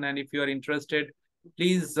attention. And if you are interested,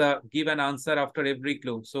 please give an answer after every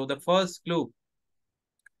clue. So the first clue,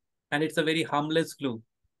 and it's a very harmless clue.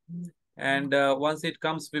 And once it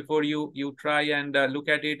comes before you, you try and look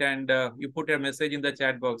at it, and you put a message in the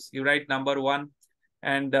chat box. You write number 1.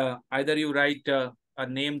 And either you write a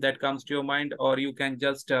name that comes to your mind, or you can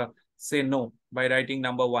just say no by writing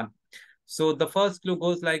number 1. So the first clue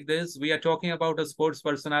goes like this. We are talking about a sports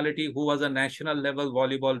personality who was a national level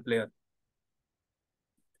volleyball player.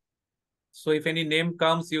 So if any name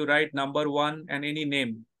comes, you write number 1 and any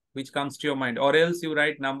name which comes to your mind, or else you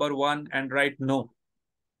write number 1 and write no,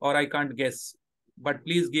 or I can't guess. But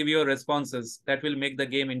please give your responses. That will make the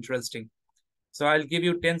game interesting. So I'll give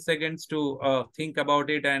you 10 seconds to think about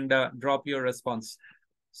it and drop your response.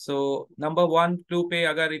 So number 1, clue pe,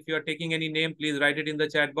 agar if you are taking any name, please write it in the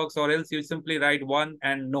chat box, or else you simply write 1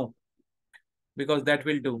 and no, because that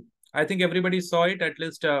will do. I think everybody saw it at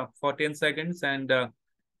least for 10 seconds. And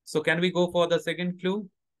so can we go for the second clue?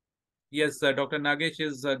 Yes, Dr. Nagesh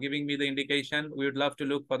is giving me the indication. We would love to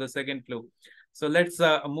look for the second clue. So let's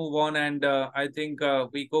move on, and I think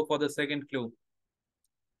we go for the second clue.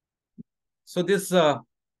 So this a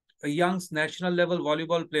young national level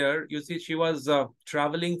volleyball player, you see, she was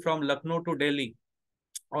traveling from Lucknow to Delhi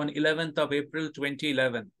on 11th of April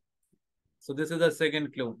 2011. So this is the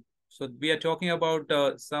second clue. So we are talking about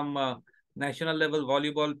some national level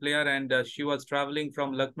volleyball player, and she was traveling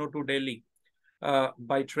from Lucknow to Delhi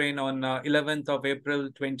by train on 11th of April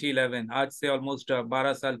 2011. आज से almost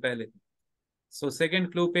 12 साल पहले. So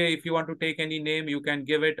second clue पे, if you want to take any name, you can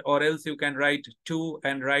give it, or else you can write 2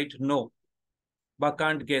 and write no, but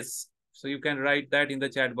can't guess. So you can write that in the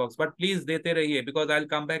chat box. But please dete rahiye, because I'll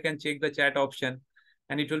come back and check the chat option,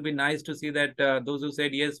 and it will be nice to see that those who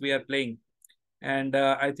said yes, we are playing. And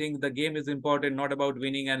I think the game is important, not about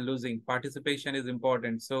winning and losing. Participation is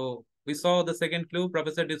important. So we saw the second clue,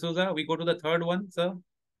 Professor D'Souza. We go to the third one, sir.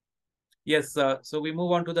 Yes, so we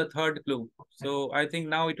move on to the third clue. So I think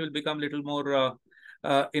now it will become a little more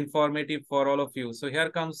informative for all of you. So here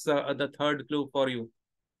comes the third clue for you.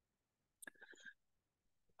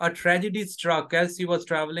 A tragedy struck as he was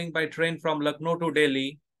traveling by train from Lucknow to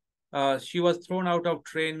Delhi She was thrown out of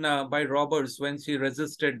train by robbers when she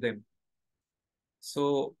resisted them.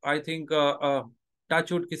 So I think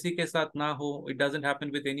touch wood kisi ke saath na ho. It doesn't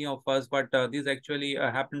happen with any of us, but this actually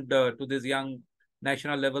happened to this young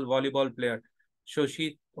national level volleyball player. So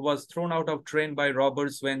she was thrown out of train by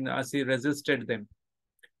robbers when she resisted them.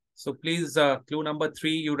 So please, clue number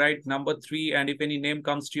 3, you write number 3, and if any name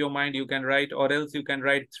comes to your mind, you can write, or else you can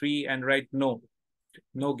write 3 and write no.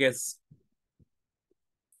 No guess.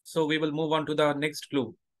 So we will move on to the next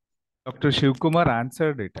clue. Dr. Shivkumar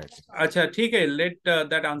answered it, I think. अच्छा ठीक है, let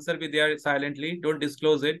that answer be there silently. Don't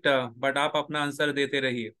disclose it, but आप अपना answer देते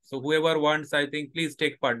रहिए. So whoever wants, I think, please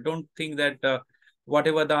take part. Don't think that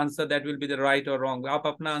whatever the answer that will be the right or wrong. आप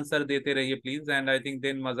अपना answer देते रहिए, please, and I think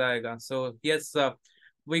then मजा आएगा. So yes,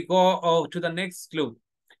 we go to the next clue.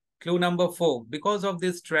 Clue number 4. Because of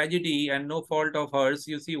this tragedy and no fault of hers,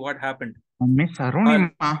 you see what happened. Miss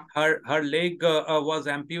Arunima. Her leg was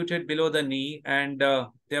amputated below the knee, and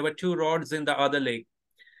there were 2 rods in the other leg.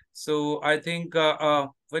 So I think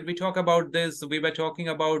when we talk about this, we were talking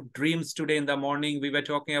about dreams today in the morning. We were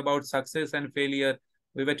talking about success and failure.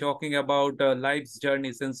 We were talking about life's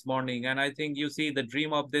journey since morning. And I think you see the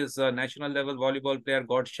dream of this national level volleyball player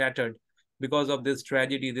got shattered because of this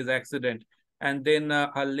tragedy, this accident. And then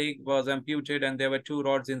her leg was amputated and there were 2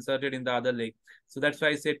 rods inserted in the other leg. So that's why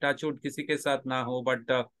I say touch wood kisi ke saath na ho. But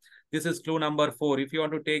this is clue number 4. If you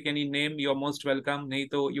want to take any name, you're most welcome.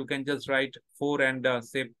 Nahi to you can just write 4 and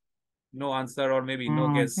say no answer or maybe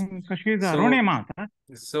no guess. So she's Arunima.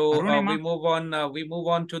 We move on. We move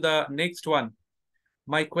on to the next one.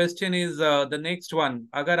 My question is the next one.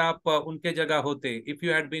 Agar aap unke jagah hote, if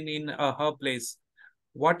you had been in her place,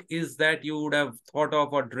 what is that you would have thought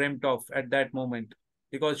of or dreamt of at that moment?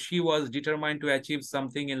 Because she was determined to achieve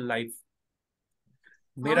something in life.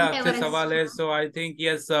 मेरा आपसे सवाल है, so I think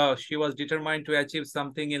yes, she was determined to achieve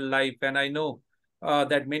something in life, and I know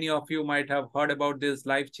that many of you might have heard about this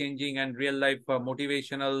life-changing and real-life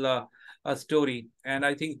motivational story. And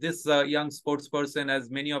I think this young sports person, as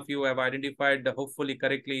many of you have identified, hopefully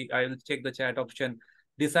correctly, I will check the chat option,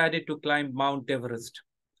 decided to climb Mount Everest.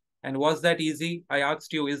 And was that easy? I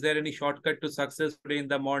asked you, is there any shortcut to success today in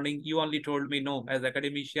the morning? You only told me no. As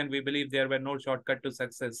academician, we believe there were no shortcut to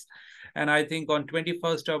success. And I think on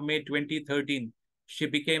 21st of May 2013, she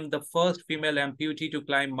became the first female amputee to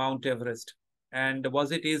climb Mount Everest. And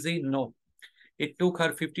was it easy? No. It took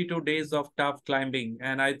her 52 days of tough climbing.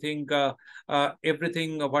 And I think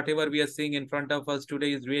everything, whatever we are seeing in front of us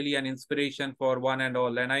today is really an inspiration for one and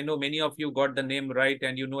all. And I know many of you got the name right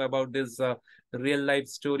and you know about this real life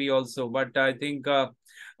story also. But I think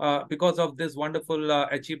because of this wonderful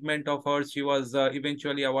achievement of hers, she was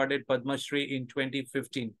eventually awarded Padma Shri in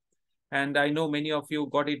 2015. And I know many of you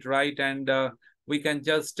got it right, and we can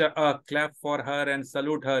just clap for her and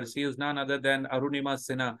salute her. She is none other than Arunima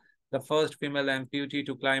Sinha, the first female amputee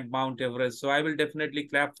to climb Mount Everest. So I will definitely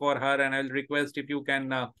clap for her, and I'll request if you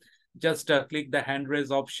can just click the hand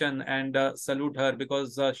raise option and salute her,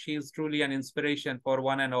 because she is truly an inspiration for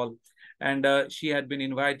one and all. And she had been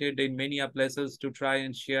invited in many places to try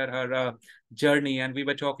and share her journey. And we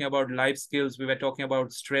were talking about life skills, we were talking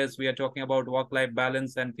about stress, we are talking about work-life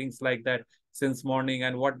balance and things like that since morning.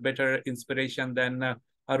 And what better inspiration than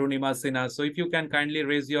Arunima Sinha. So if you can kindly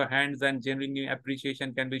raise your hands and genuine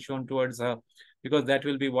appreciation can be shown towards her, because that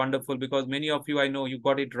will be wonderful, because many of you, I know you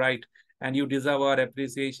got it right and you deserve our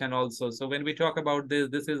appreciation also. So when we talk about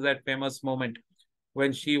this is that famous moment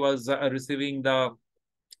when she was receiving the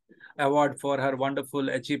award for her wonderful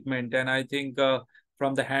achievement. And I think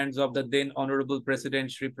from the hands of the then Honorable President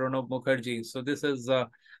Shri Pranab Mukherjee. So this is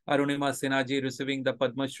Arunima Sinha ji receiving the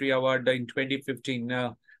Padma Shri Award in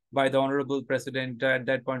 2015 by the Honorable President at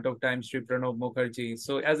that point of time, Shri Pranab Mukherjee.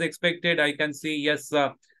 So as expected, I can see, yes,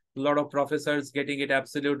 a lot of professors getting it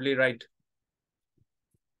absolutely right.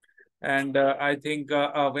 And I think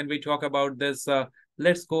when we talk about this,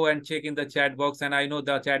 let's go and check in the chat box. And I know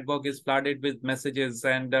the chat box is flooded with messages.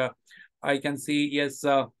 And I can see, yes,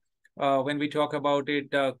 when we talk about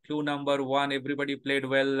it, clue number 1, everybody played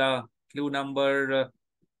well. Clue number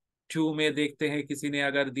 2 में देखते हैं किसी ने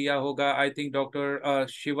अगर दिया होगा. I think Dr.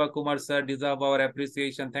 Shiva Kumar sir deserve our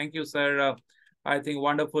appreciation. Thank you, sir. I think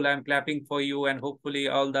wonderful. I'm clapping for you, and hopefully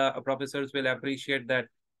all the professors will appreciate that.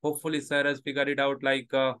 Hopefully, sir has figured it out like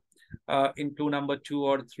in clue number 2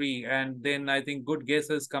 or 3. And then I think good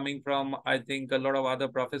guesses coming from, I think, a lot of other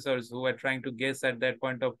professors who were trying to guess at that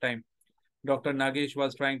point of time. Dr. Nagesh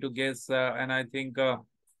was trying to guess, and I think,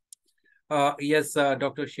 yes,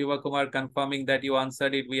 Dr. Shiva Kumar confirming that you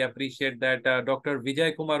answered it. We appreciate that. Dr.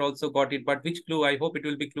 Vijay Kumar also got it. But which clue? I hope it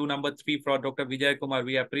will be clue number 3 for Dr. Vijay Kumar.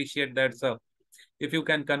 We appreciate that, sir. If you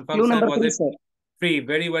can confirm, Clue sir, number was 3, it sir. 3?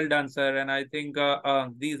 Very well done, sir. And I think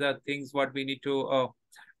these are things what we need to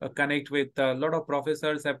connect with. A lot of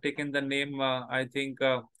professors have taken the name. I think,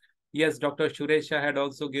 yes, Dr. Suresha had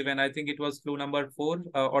also given, I think it was clue number 4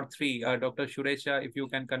 or 3. Dr. Suresha, if you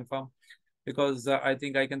can confirm, because I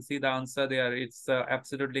think I can see the answer there. It's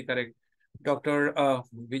absolutely correct. Dr.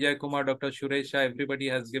 Vijay Kumar, Dr. Suresha, everybody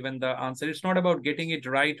has given the answer. It's not about getting it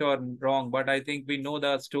right or wrong, but I think we know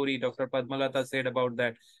the story. Dr. Padmalata said about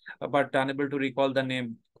that, but unable to recall the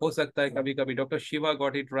name. Ho sakta hai kabhi kabhi. Dr. Shiva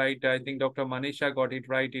got it right. I think Dr. Manisha got it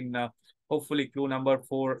right in hopefully clue number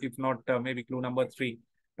 4, if not maybe clue number 3.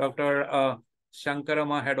 Dr.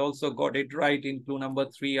 Shankarama had also got it right in clue number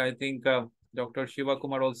 3. I think Dr. Shiva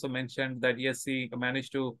Kumar also mentioned that yes, he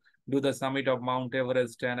managed to do the summit of Mount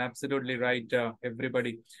Everest, and absolutely right,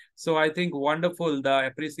 everybody. So I think wonderful, the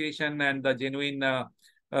appreciation and the genuine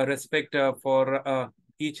respect for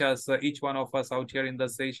each one of us out here in the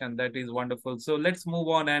session. That is wonderful. So let's move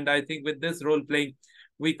on. And I think with this role playing,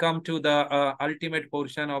 we come to the ultimate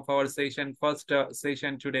portion of our session, first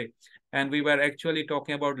session today. And we were actually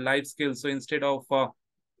talking about life skills. So instead of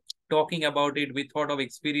talking about it, we thought of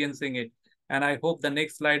experiencing it. And I hope the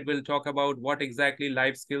next slide will talk about what exactly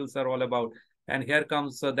life skills are all about. And here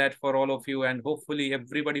comes that for all of you. And hopefully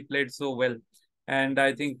everybody played so well. And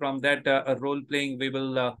I think from that role playing, we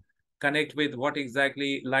will connect with what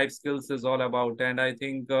exactly life skills is all about. And I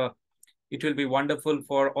think it will be wonderful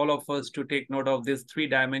for all of us to take note of these 3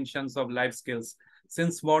 dimensions of life skills.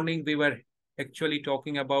 Since morning, we were actually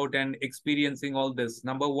talking about and experiencing all this.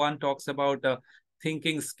 Number 1 talks about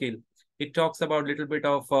thinking skill. It talks about a little bit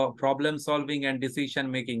of problem solving and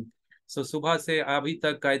decision making. So Subha se abhi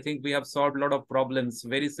tak, I think we have solved a lot of problems,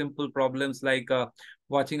 very simple problems like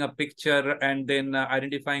watching a picture and then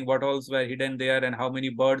identifying what all were hidden there and how many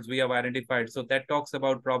birds we have identified. So that talks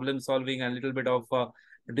about problem solving and a little bit of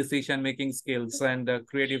decision making skills and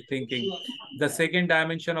creative thinking. The second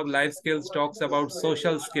dimension of life skills talks about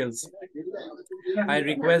social skills. I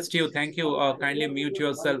request you, thank you, kindly mute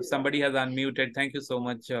yourself. Somebody has unmuted. Thank you so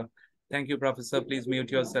much. Thank you, Professor. Please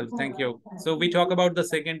mute yourself. Thank you. So we talk about the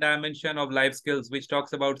second dimension of life skills, which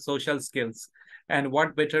talks about social skills. And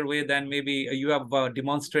what better way than maybe you have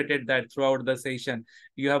demonstrated that throughout the session.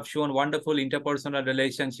 You have shown wonderful interpersonal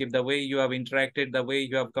relationship, the way you have interacted, the way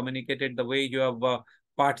you have communicated, the way you have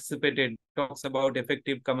participated, talks about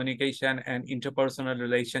effective communication and interpersonal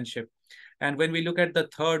relationship. And when we look at the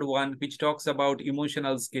third one, which talks about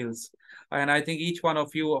emotional skills, and I think each one of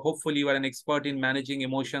you, hopefully you are an expert in managing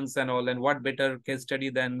emotions and all, and what better case study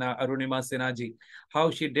than Arunima Sinhaji, how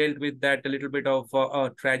she dealt with that a little bit of a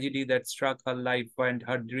tragedy that struck her life and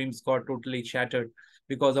her dreams got totally shattered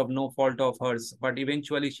because of no fault of hers. But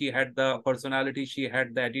eventually she had the personality, she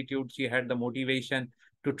had the attitude, she had the motivation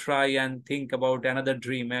to try and think about another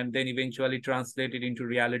dream and then eventually translate it into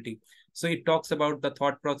reality. So it talks about the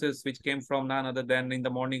thought process, which came from none other than in the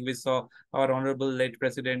morning we saw our honorable late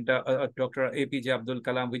president, Dr. APJ Abdul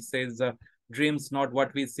Kalam, which says, dreams not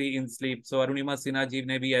what we see in sleep. So Arunima Sinha ji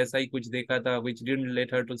ne bhi aisa hi kuch dekha tha, which didn't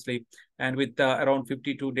let her to sleep. And with around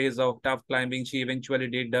 52 days of tough climbing, she eventually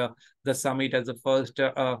did the summit as the first,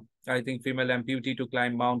 I think, female amputee to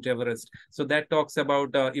climb Mount Everest. So that talks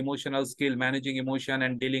about emotional skill, managing emotion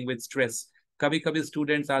and dealing with stress. कभी कभी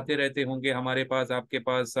students आते रहते होंगे हमारे पास, आपके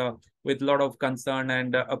पास, with lot of concern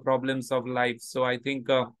and problems of life. So I think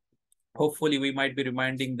hopefully we might be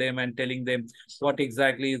reminding them and telling them what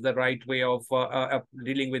exactly is the right way of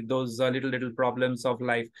dealing with those little problems of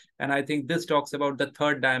life. And I think this talks about the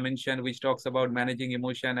third dimension, which talks about managing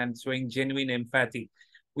emotion and showing genuine empathy.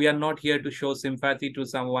 We are not here to show sympathy to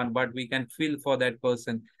someone, but we can feel for that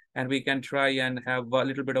person and we can try and have a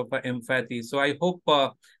little bit of empathy. So I hope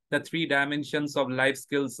the 3 dimensions of life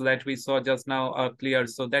skills that we saw just now are clear.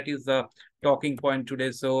 So that is the talking point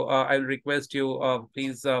today. So I'll request you,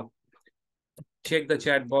 please check the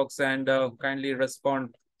chat box and kindly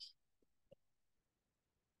respond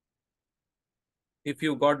if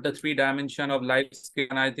you got the 3 dimension of life skill.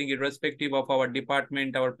 And I think irrespective of our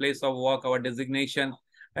department, our place of work, our designation,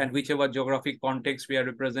 and whichever geographic context we are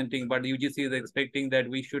representing, but UGC is expecting that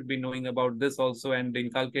we should be knowing about this also and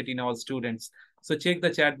inculcate in our students. So check the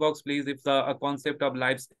chat box, please. If the concept of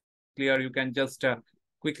life skill is clear, you can just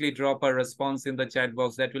quickly drop a response in the chat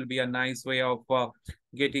box. That will be a nice way of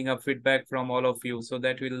getting a feedback from all of you. So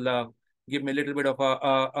that will give me a little bit of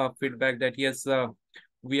a feedback that yes,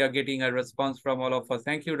 we are getting a response from all of us.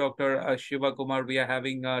 Thank you, Dr. Shiva Kumar. We are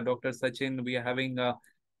having Dr. Sachin. We are having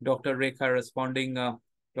Dr. Rekha responding.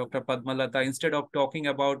 Dr. Padmalata, instead of talking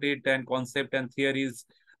about it and concept and theories,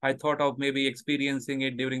 I thought of maybe experiencing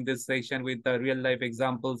it during this session with real life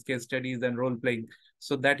examples, case studies, and role playing.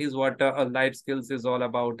 So that is what life skills is all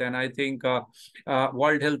about. And I think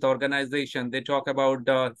World Health Organization, they talk about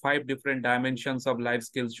 5 different dimensions of life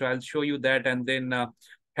skills. So I'll show you that and then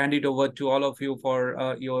hand it over to all of you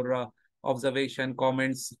for your observation,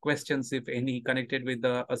 comments, questions, if any, connected with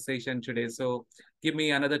the session today. So give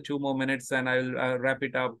me another 2 more minutes and I'll wrap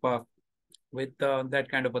it up with that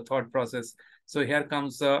kind of a thought process. So here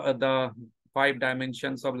comes the 5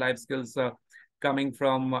 dimensions of life skills coming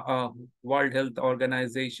from World Health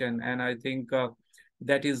Organization. And I think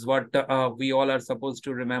that is what we all are supposed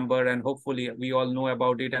to remember, and hopefully we all know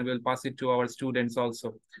about it and we'll pass it to our students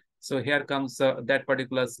also. So here comes that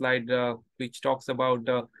particular slide which talks about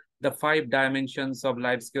the 5 dimensions of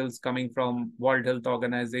life skills coming from World Health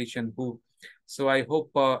Organization, WHO. So I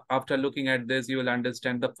hope after looking at this, you will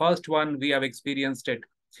understand. The first one, we have experienced it.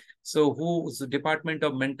 So WHO's Department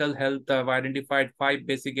of Mental Health have identified 5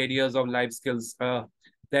 basic areas of life skills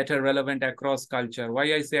that are relevant across culture.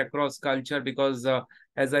 Why I say across culture? Because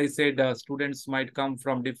as I said, students might come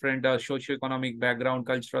from different socioeconomic background,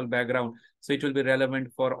 cultural background. So it will be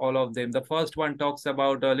relevant for all of them. The first one talks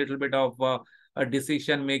about a little bit of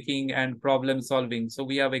decision making and problem solving. So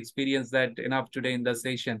we have experienced that enough today in the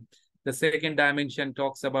session. The second dimension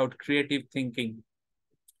talks about creative thinking.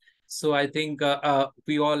 So I think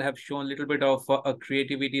we all have shown a little bit of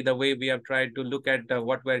creativity, the way we have tried to look at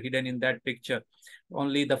what were hidden in that picture.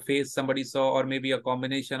 Only the face somebody saw, or maybe a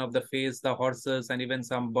combination of the face, the horses, and even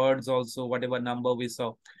some birds also, whatever number we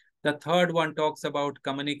saw. The third one talks about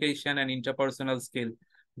communication and interpersonal skill.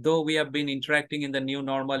 Though we have been interacting in the new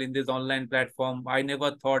normal in this online platform, I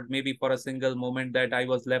never thought maybe for a single moment that I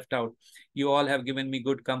was left out. You all have given me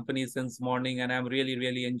good company since morning, and I'm really,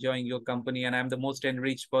 really enjoying your company. And I'm the most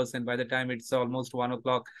enriched person. By the time it's almost 1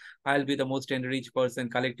 o'clock, I'll be the most enriched person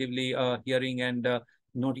collectively hearing and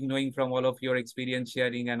knowing from all of your experience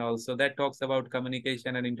sharing. And also that talks about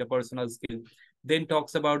communication and interpersonal skill. Then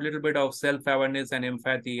talks about a little bit of self-awareness and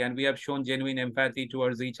empathy. And we have shown genuine empathy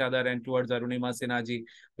towards each other and towards Arunima Sinaji.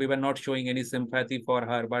 We were not showing any sympathy for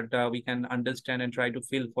her, but we can understand and try to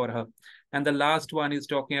feel for her. And the last one is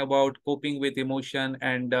talking about coping with emotion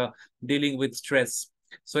and dealing with stress.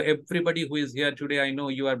 So everybody who is here today, I know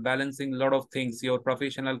you are balancing a lot of things, your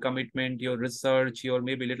professional commitment, your research, your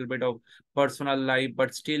maybe a little bit of personal life,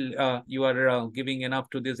 but still you are giving enough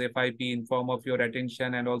to this FIP in form of your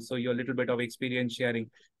attention and also your little bit of experience sharing.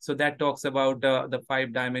 So that talks about the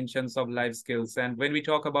 5 dimensions of life skills. And when we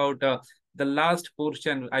talk about the last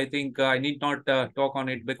portion, I think I need not talk on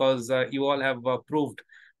it because you all have proved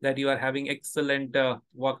that you are having excellent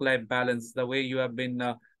work-life balance, the way you have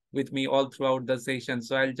been with me all throughout the session.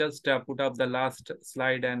 So I'll just put up the last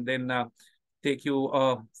slide and then take you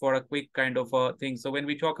for a quick kind of thing. So when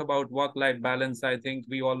we talk about work-life balance, I think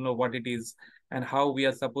we all know what it is and how we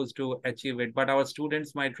are supposed to achieve it. But our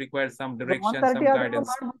students might require some direction, some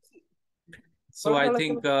guidance. So I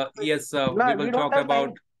think, yes, we will talk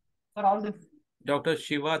about Dr.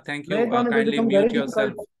 Shiva. Thank you. Kindly mute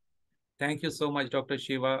yourself. Thank you so much, Dr.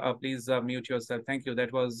 Shiva. Please mute yourself. Thank you.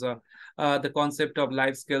 That was the concept of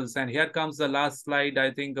life skills. And here comes the last slide,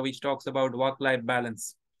 I think, which talks about work-life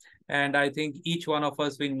balance. And I think each one of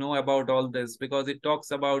us will know about all this because it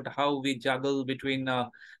talks about how we juggle between a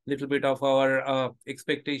little bit of our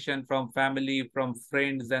expectation from family, from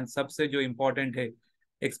friends, and सबसे जो important है,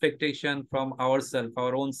 expectation from ourselves,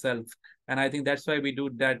 our own self. And I think that's why we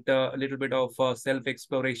do that little bit of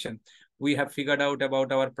self-exploration. We have figured out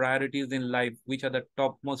about our priorities in life, which are the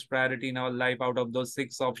topmost priority in our life out of those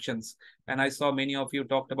 6 options. And I saw many of you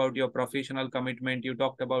talked about your professional commitment, you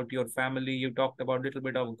talked about your family, you talked about a little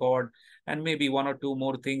bit of God, and maybe 1 or 2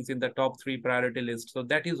 more things in the top 3 priority list. So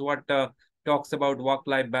that is what talks about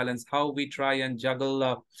work-life balance, how we try and juggle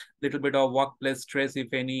a little bit of workplace stress,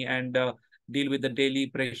 if any, and deal with the daily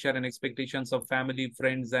pressure and expectations of family,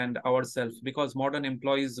 friends, and ourselves. Because modern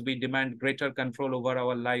employees, we demand greater control over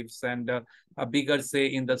our lives and a bigger say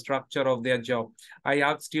in the structure of their job. I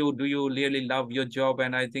asked you, do you really love your job?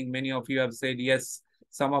 And I think many of you have said yes.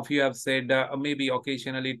 Some of you have said maybe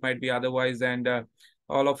occasionally it might be otherwise. And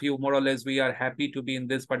all of you, more or less, we are happy to be in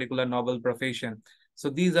this particular noble profession. So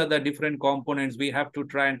these are the different components. We have to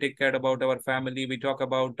try and take care about our family. We talk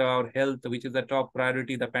about our health, which is the top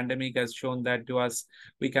priority. The pandemic has shown that to us.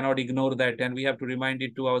 We cannot ignore that. And we have to remind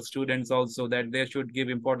it to our students also that they should give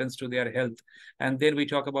importance to their health. And then we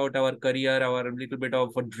talk about our career, our little bit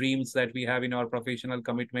of dreams that we have in our professional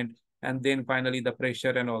commitment. And then finally the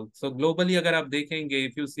pressure and all. So globally, agar aap dekhenge,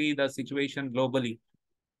 if you see the situation globally,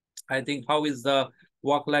 I think how is the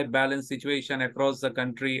work-life balance situation across the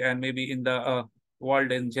country and maybe in the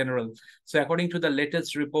world in general. So according to the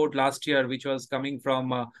latest report last year, which was coming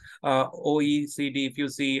from OECD, if you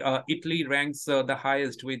see, Italy ranks the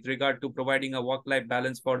highest with regard to providing a work-life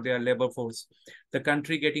balance for their labor force. The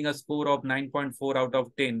country getting a score of 9.4 out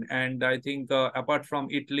of 10. And I think apart from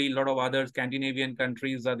Italy, a lot of other Scandinavian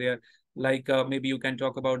countries are there. Like maybe you can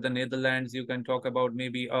talk about the Netherlands, you can talk about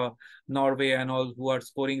maybe Norway and all, who are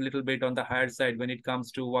scoring a little bit on the higher side when it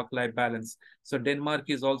comes to work-life balance. So Denmark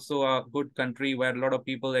is also a good country where a lot of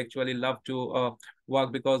people actually love to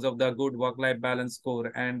work because of the good work-life balance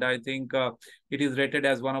score. And I think it is rated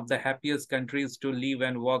as one of the happiest countries to live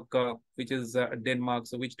and work, which is Denmark,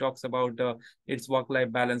 so which talks about its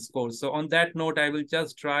work-life balance score. So on that note, I will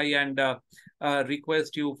just try and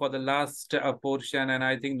request you for the last portion. And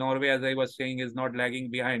I think Norway, as I was saying, is not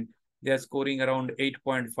lagging behind. They're scoring around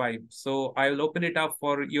 8.5. So I will open it up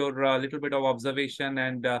for your little bit of observation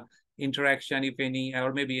and interaction, if any,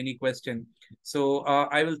 or maybe any question. So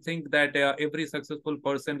I will think that every successful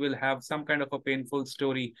person will have some kind of a painful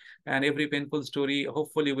story, and every painful story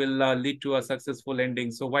hopefully will lead to a successful ending.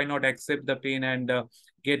 So why not accept the pain and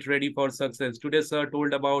get ready for success? Today, sir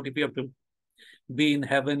told about if you have to be in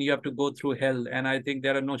heaven, you have to go through hell. And I think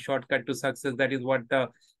there are no shortcut to success. That is what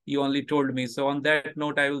you only told me. So on that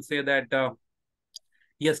note, I will say that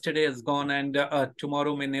yesterday is gone and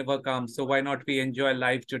tomorrow may never come. So why not we enjoy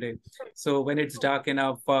life today? So when it's dark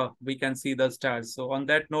enough, we can see the stars. So on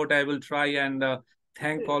that note, I will try and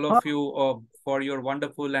thank all of you for your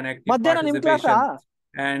wonderful and active participation.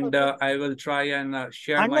 And I will try and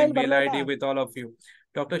share my mail ID with all of you.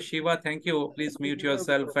 Dr. Shiva, thank you. Please mute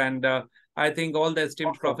yourself. And I think all the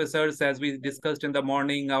esteemed professors, as we discussed in the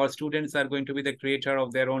morning, our students are going to be the creator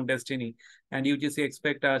of their own destiny. And UGC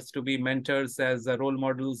expect us to be mentors, as role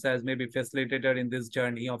models, as maybe facilitator in this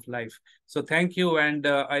journey of life. So thank you. And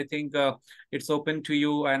I think it's open to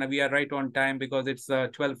you. And we are right on time because it's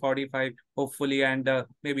 12:45, hopefully, and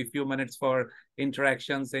maybe a few minutes for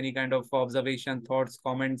interactions, any kind of observation, thoughts,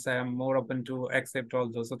 comments. I am more open to accept all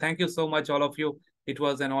those. So thank you so much, all of you. It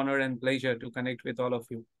was an honor and pleasure to connect with all of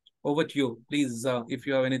you. Over to you, please, if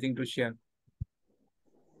you have anything to share.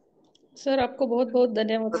 Sir आपको बहुत बहुत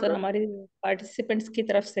धन्यवाद sir हमारी participants की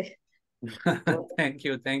तरफ से.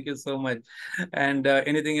 Thank you so much. And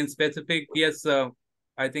anything in specific? Yes,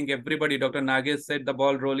 I think everybody, Dr. Nagesh said the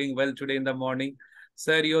ball rolling well today in the morning.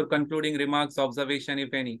 Sir, your concluding remarks, observation,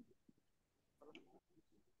 if any.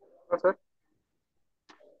 Sir.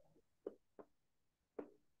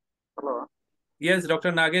 Hello. Yes,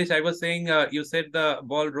 Dr. Nagesh, I was saying you said the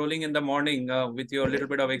ball rolling in the morning with your little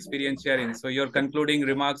bit of experience sharing. So your concluding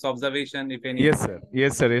remarks, observation, if any. Yes, sir.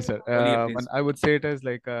 Yes, sir. Yes, sir. And I would say it is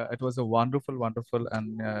like it was a wonderful,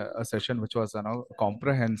 and a session which was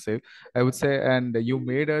comprehensive. I would say, and you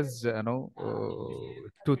made us to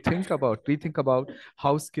rethink about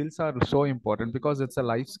how skills are so important, because it's a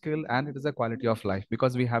life skill and it is a quality of life,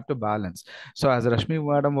 because we have to balance. So as Rashmi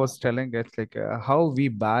madam was telling, it's like how we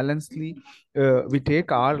balancedly we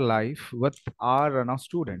take our life with our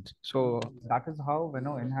students. So that is how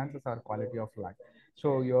enhances our quality of life.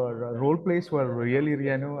 So your role plays were really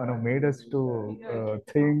made us to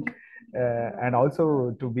think and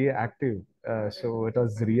also to be active. So it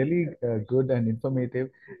was really good and informative,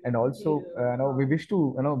 and also we wish to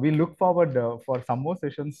we look forward for some more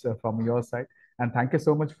sessions from your side. And thank you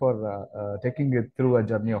so much for taking it through a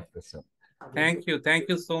journey of this. Thank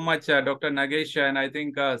you so much, Dr. Nagesh. And I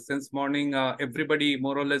think since morning, everybody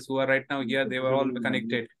more or less who are right now here, they were all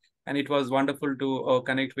connected. And it was wonderful to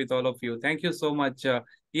connect with all of you. Thank you so much.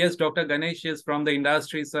 Yes, Dr. Ganesh is from the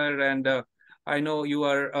industry, sir. And I know you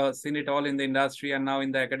are seen it all in the industry and now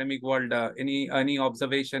in the academic world. Any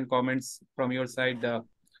observation, comments from your side?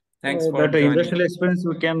 Thanks for that joining. industrial experience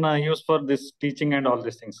we can use for this teaching and all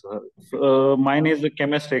these things. Mine is the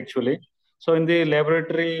chemistry actually. So in the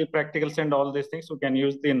laboratory practicals and all these things, we can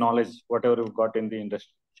use the knowledge, whatever we've got in the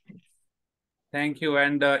industry. Thank you.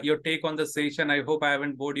 And your take on the session, I hope I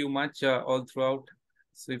haven't bored you much all throughout.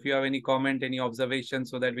 So if you have any comment, any observation,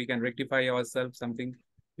 so that we can rectify ourselves, something,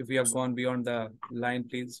 if we have gone beyond the line,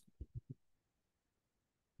 please.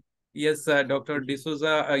 Yes, Dr.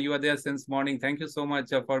 D'Souza, you are there since morning. Thank you so much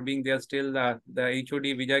for being there still. The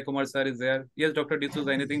HOD Vijay Kumar sir is there. Yes, Dr.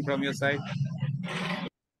 D'Souza, anything from your side?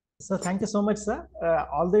 So thank you so much, sir.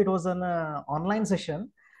 Although it was an online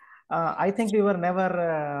session, I think we were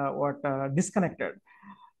never disconnected.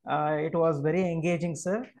 It was very engaging,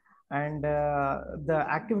 sir. And the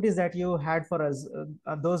activities that you had for us,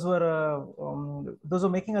 those were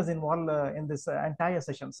making us involved in this entire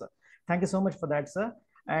session, sir. Thank you so much for that, sir.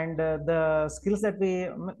 And the skills that we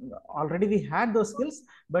already had those skills,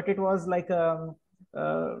 but it was like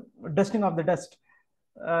dusting of the dust.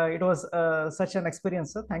 it was such an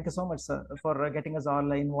experience, sir. Thank you so much, sir, for getting us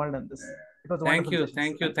all involved in this. It was a wonderful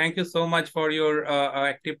session. Thank you so much for your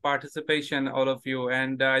active participation, all of you.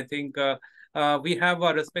 And I think we have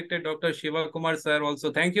a respected Dr. Shiva Kumar sir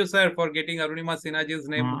also. Thank you, sir, for getting Arunima Sinhaji's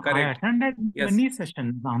name correct. I attended many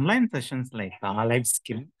sessions, online sessions like life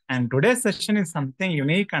skill, and today's session is something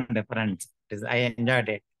unique and different. I enjoyed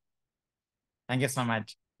it. Thank you so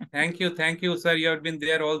much. Thank you, sir. You have been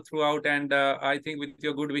there all throughout, and I think with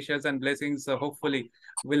your good wishes and blessings, hopefully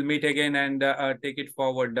we'll meet again and take it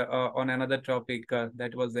forward on another topic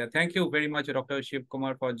that was there. Thank you very much, Dr. Shiv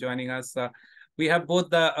Kumar, for joining us. We have both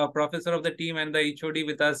the professor of the team and the HOD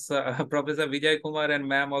with us, Professor Vijay Kumar, and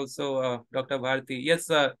ma'am also, Dr. Bharti. Yes,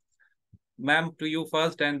 ma'am, to you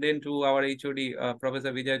first, and then to our HOD,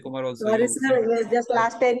 Professor Vijay Kumar also. Sorry, sir, it was just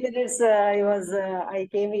last 10 minutes. I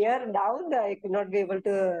came here down. I could not be able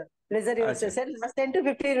to listen to your session. It was 10 to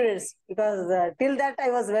 15 minutes because till that I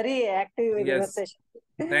was very active in your session.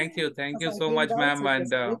 Thank you so much, ma'am,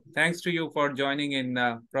 and thanks to you for joining in.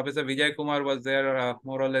 Professor Vijay Kumar was there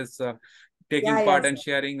more or less taking part and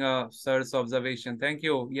sharing sir's observation. Thank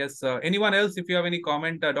you. Yes, anyone else, if you have any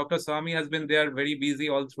comment, Dr. Swami has been there very busy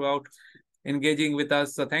all throughout, engaging with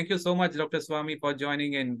us. Thank you so much, Dr. Swami, for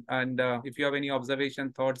joining in. And if you have any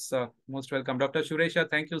observation, thoughts, most welcome. Dr. Suresha,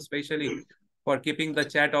 thank you specially for keeping the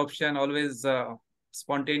chat option always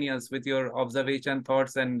spontaneous with your observation,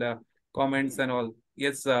 thoughts, and comments and all.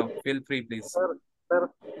 Yes, feel free, please. Sir.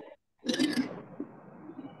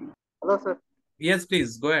 Hello, sir. Yes,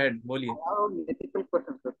 please, go ahead. Boliye. I have a difficult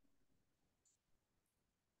question, sir.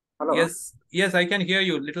 Hello? Yes, I can hear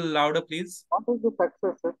you. Little louder, please. What is the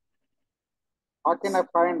success, sir? How can I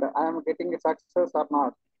find I am getting a success or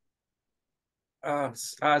not?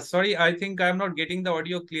 Sorry, I think I'm not getting the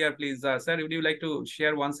audio clear, please. Sir, would you like to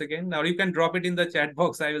share once again? Or you can drop it in the chat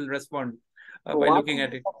box. I will respond by looking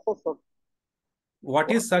at it. What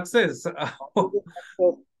is success? Then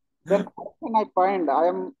how can I find I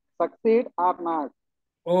am succeed or not?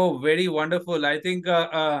 Oh, very wonderful. I think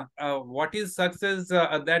what is success,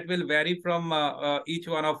 that will vary from each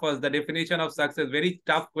one of us. The definition of success, very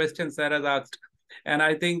tough question sir has asked. And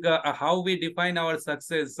I think how we define our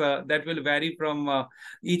success, that will vary from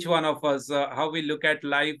each one of us, how we look at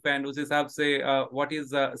life and us hisab se what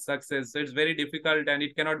is success. So it's very difficult and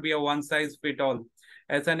it cannot be a one size fit all.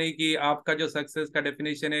 ऐसा नहीं कि आपका जो success का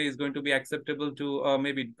definition है is going to be acceptable to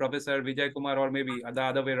maybe Professor Vijay Kumar or maybe the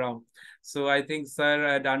other way around. So I think sir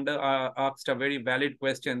had asked a very valid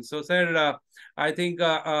question. So sir, I think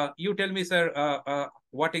you tell me sir,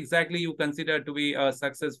 what exactly you consider to be a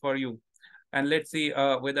success for you, and let's see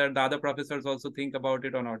whether the other professors also think about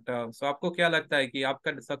it or not. So आपको क्या लगता है कि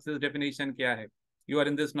आपका success definition क्या है? You are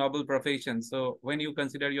in this noble profession, so when you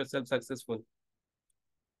consider yourself successful?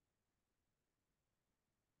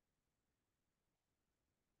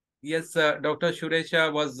 Yes, Dr.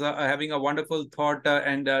 Suresha was having a wonderful thought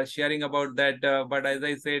and sharing about that. But as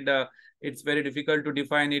I said, it's very difficult to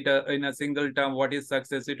define it in a single term. What is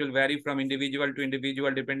success? It will vary from individual to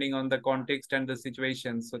individual depending on the context and the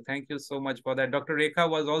situation. So thank you so much for that. Dr. Rekha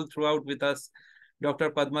was all throughout with us.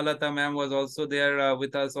 Dr. Padmalata ma'am was also there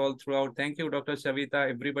with us all throughout. Thank you, Dr. Shavita,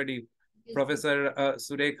 everybody. Professor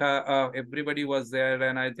Surekha, everybody was there.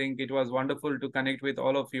 And I think it was wonderful to connect with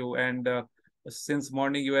all of you. And since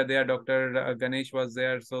morning you were there, Dr. Ganesh was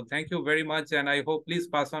there. So thank you very much. And I hope please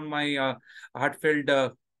pass on my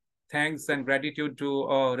heartfelt thanks and gratitude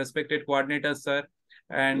to respected coordinator, sir.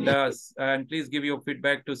 And please give your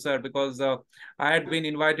feedback to sir, because I had been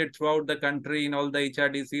invited throughout the country in all the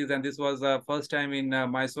HRDCs, and this was first time in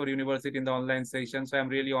Mysore University in the online session. So I'm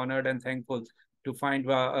really honored and thankful to find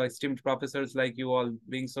esteemed professors like you all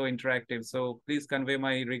being so interactive. So please convey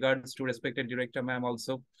my regards to respected director ma'am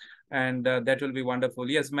also. And that will be wonderful.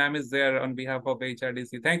 Yes, ma'am is there on behalf of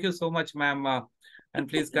HRDC. Thank you so much, ma'am. And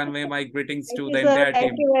please convey my greetings to the entire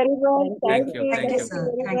team. Thank you very much.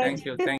 Thank you.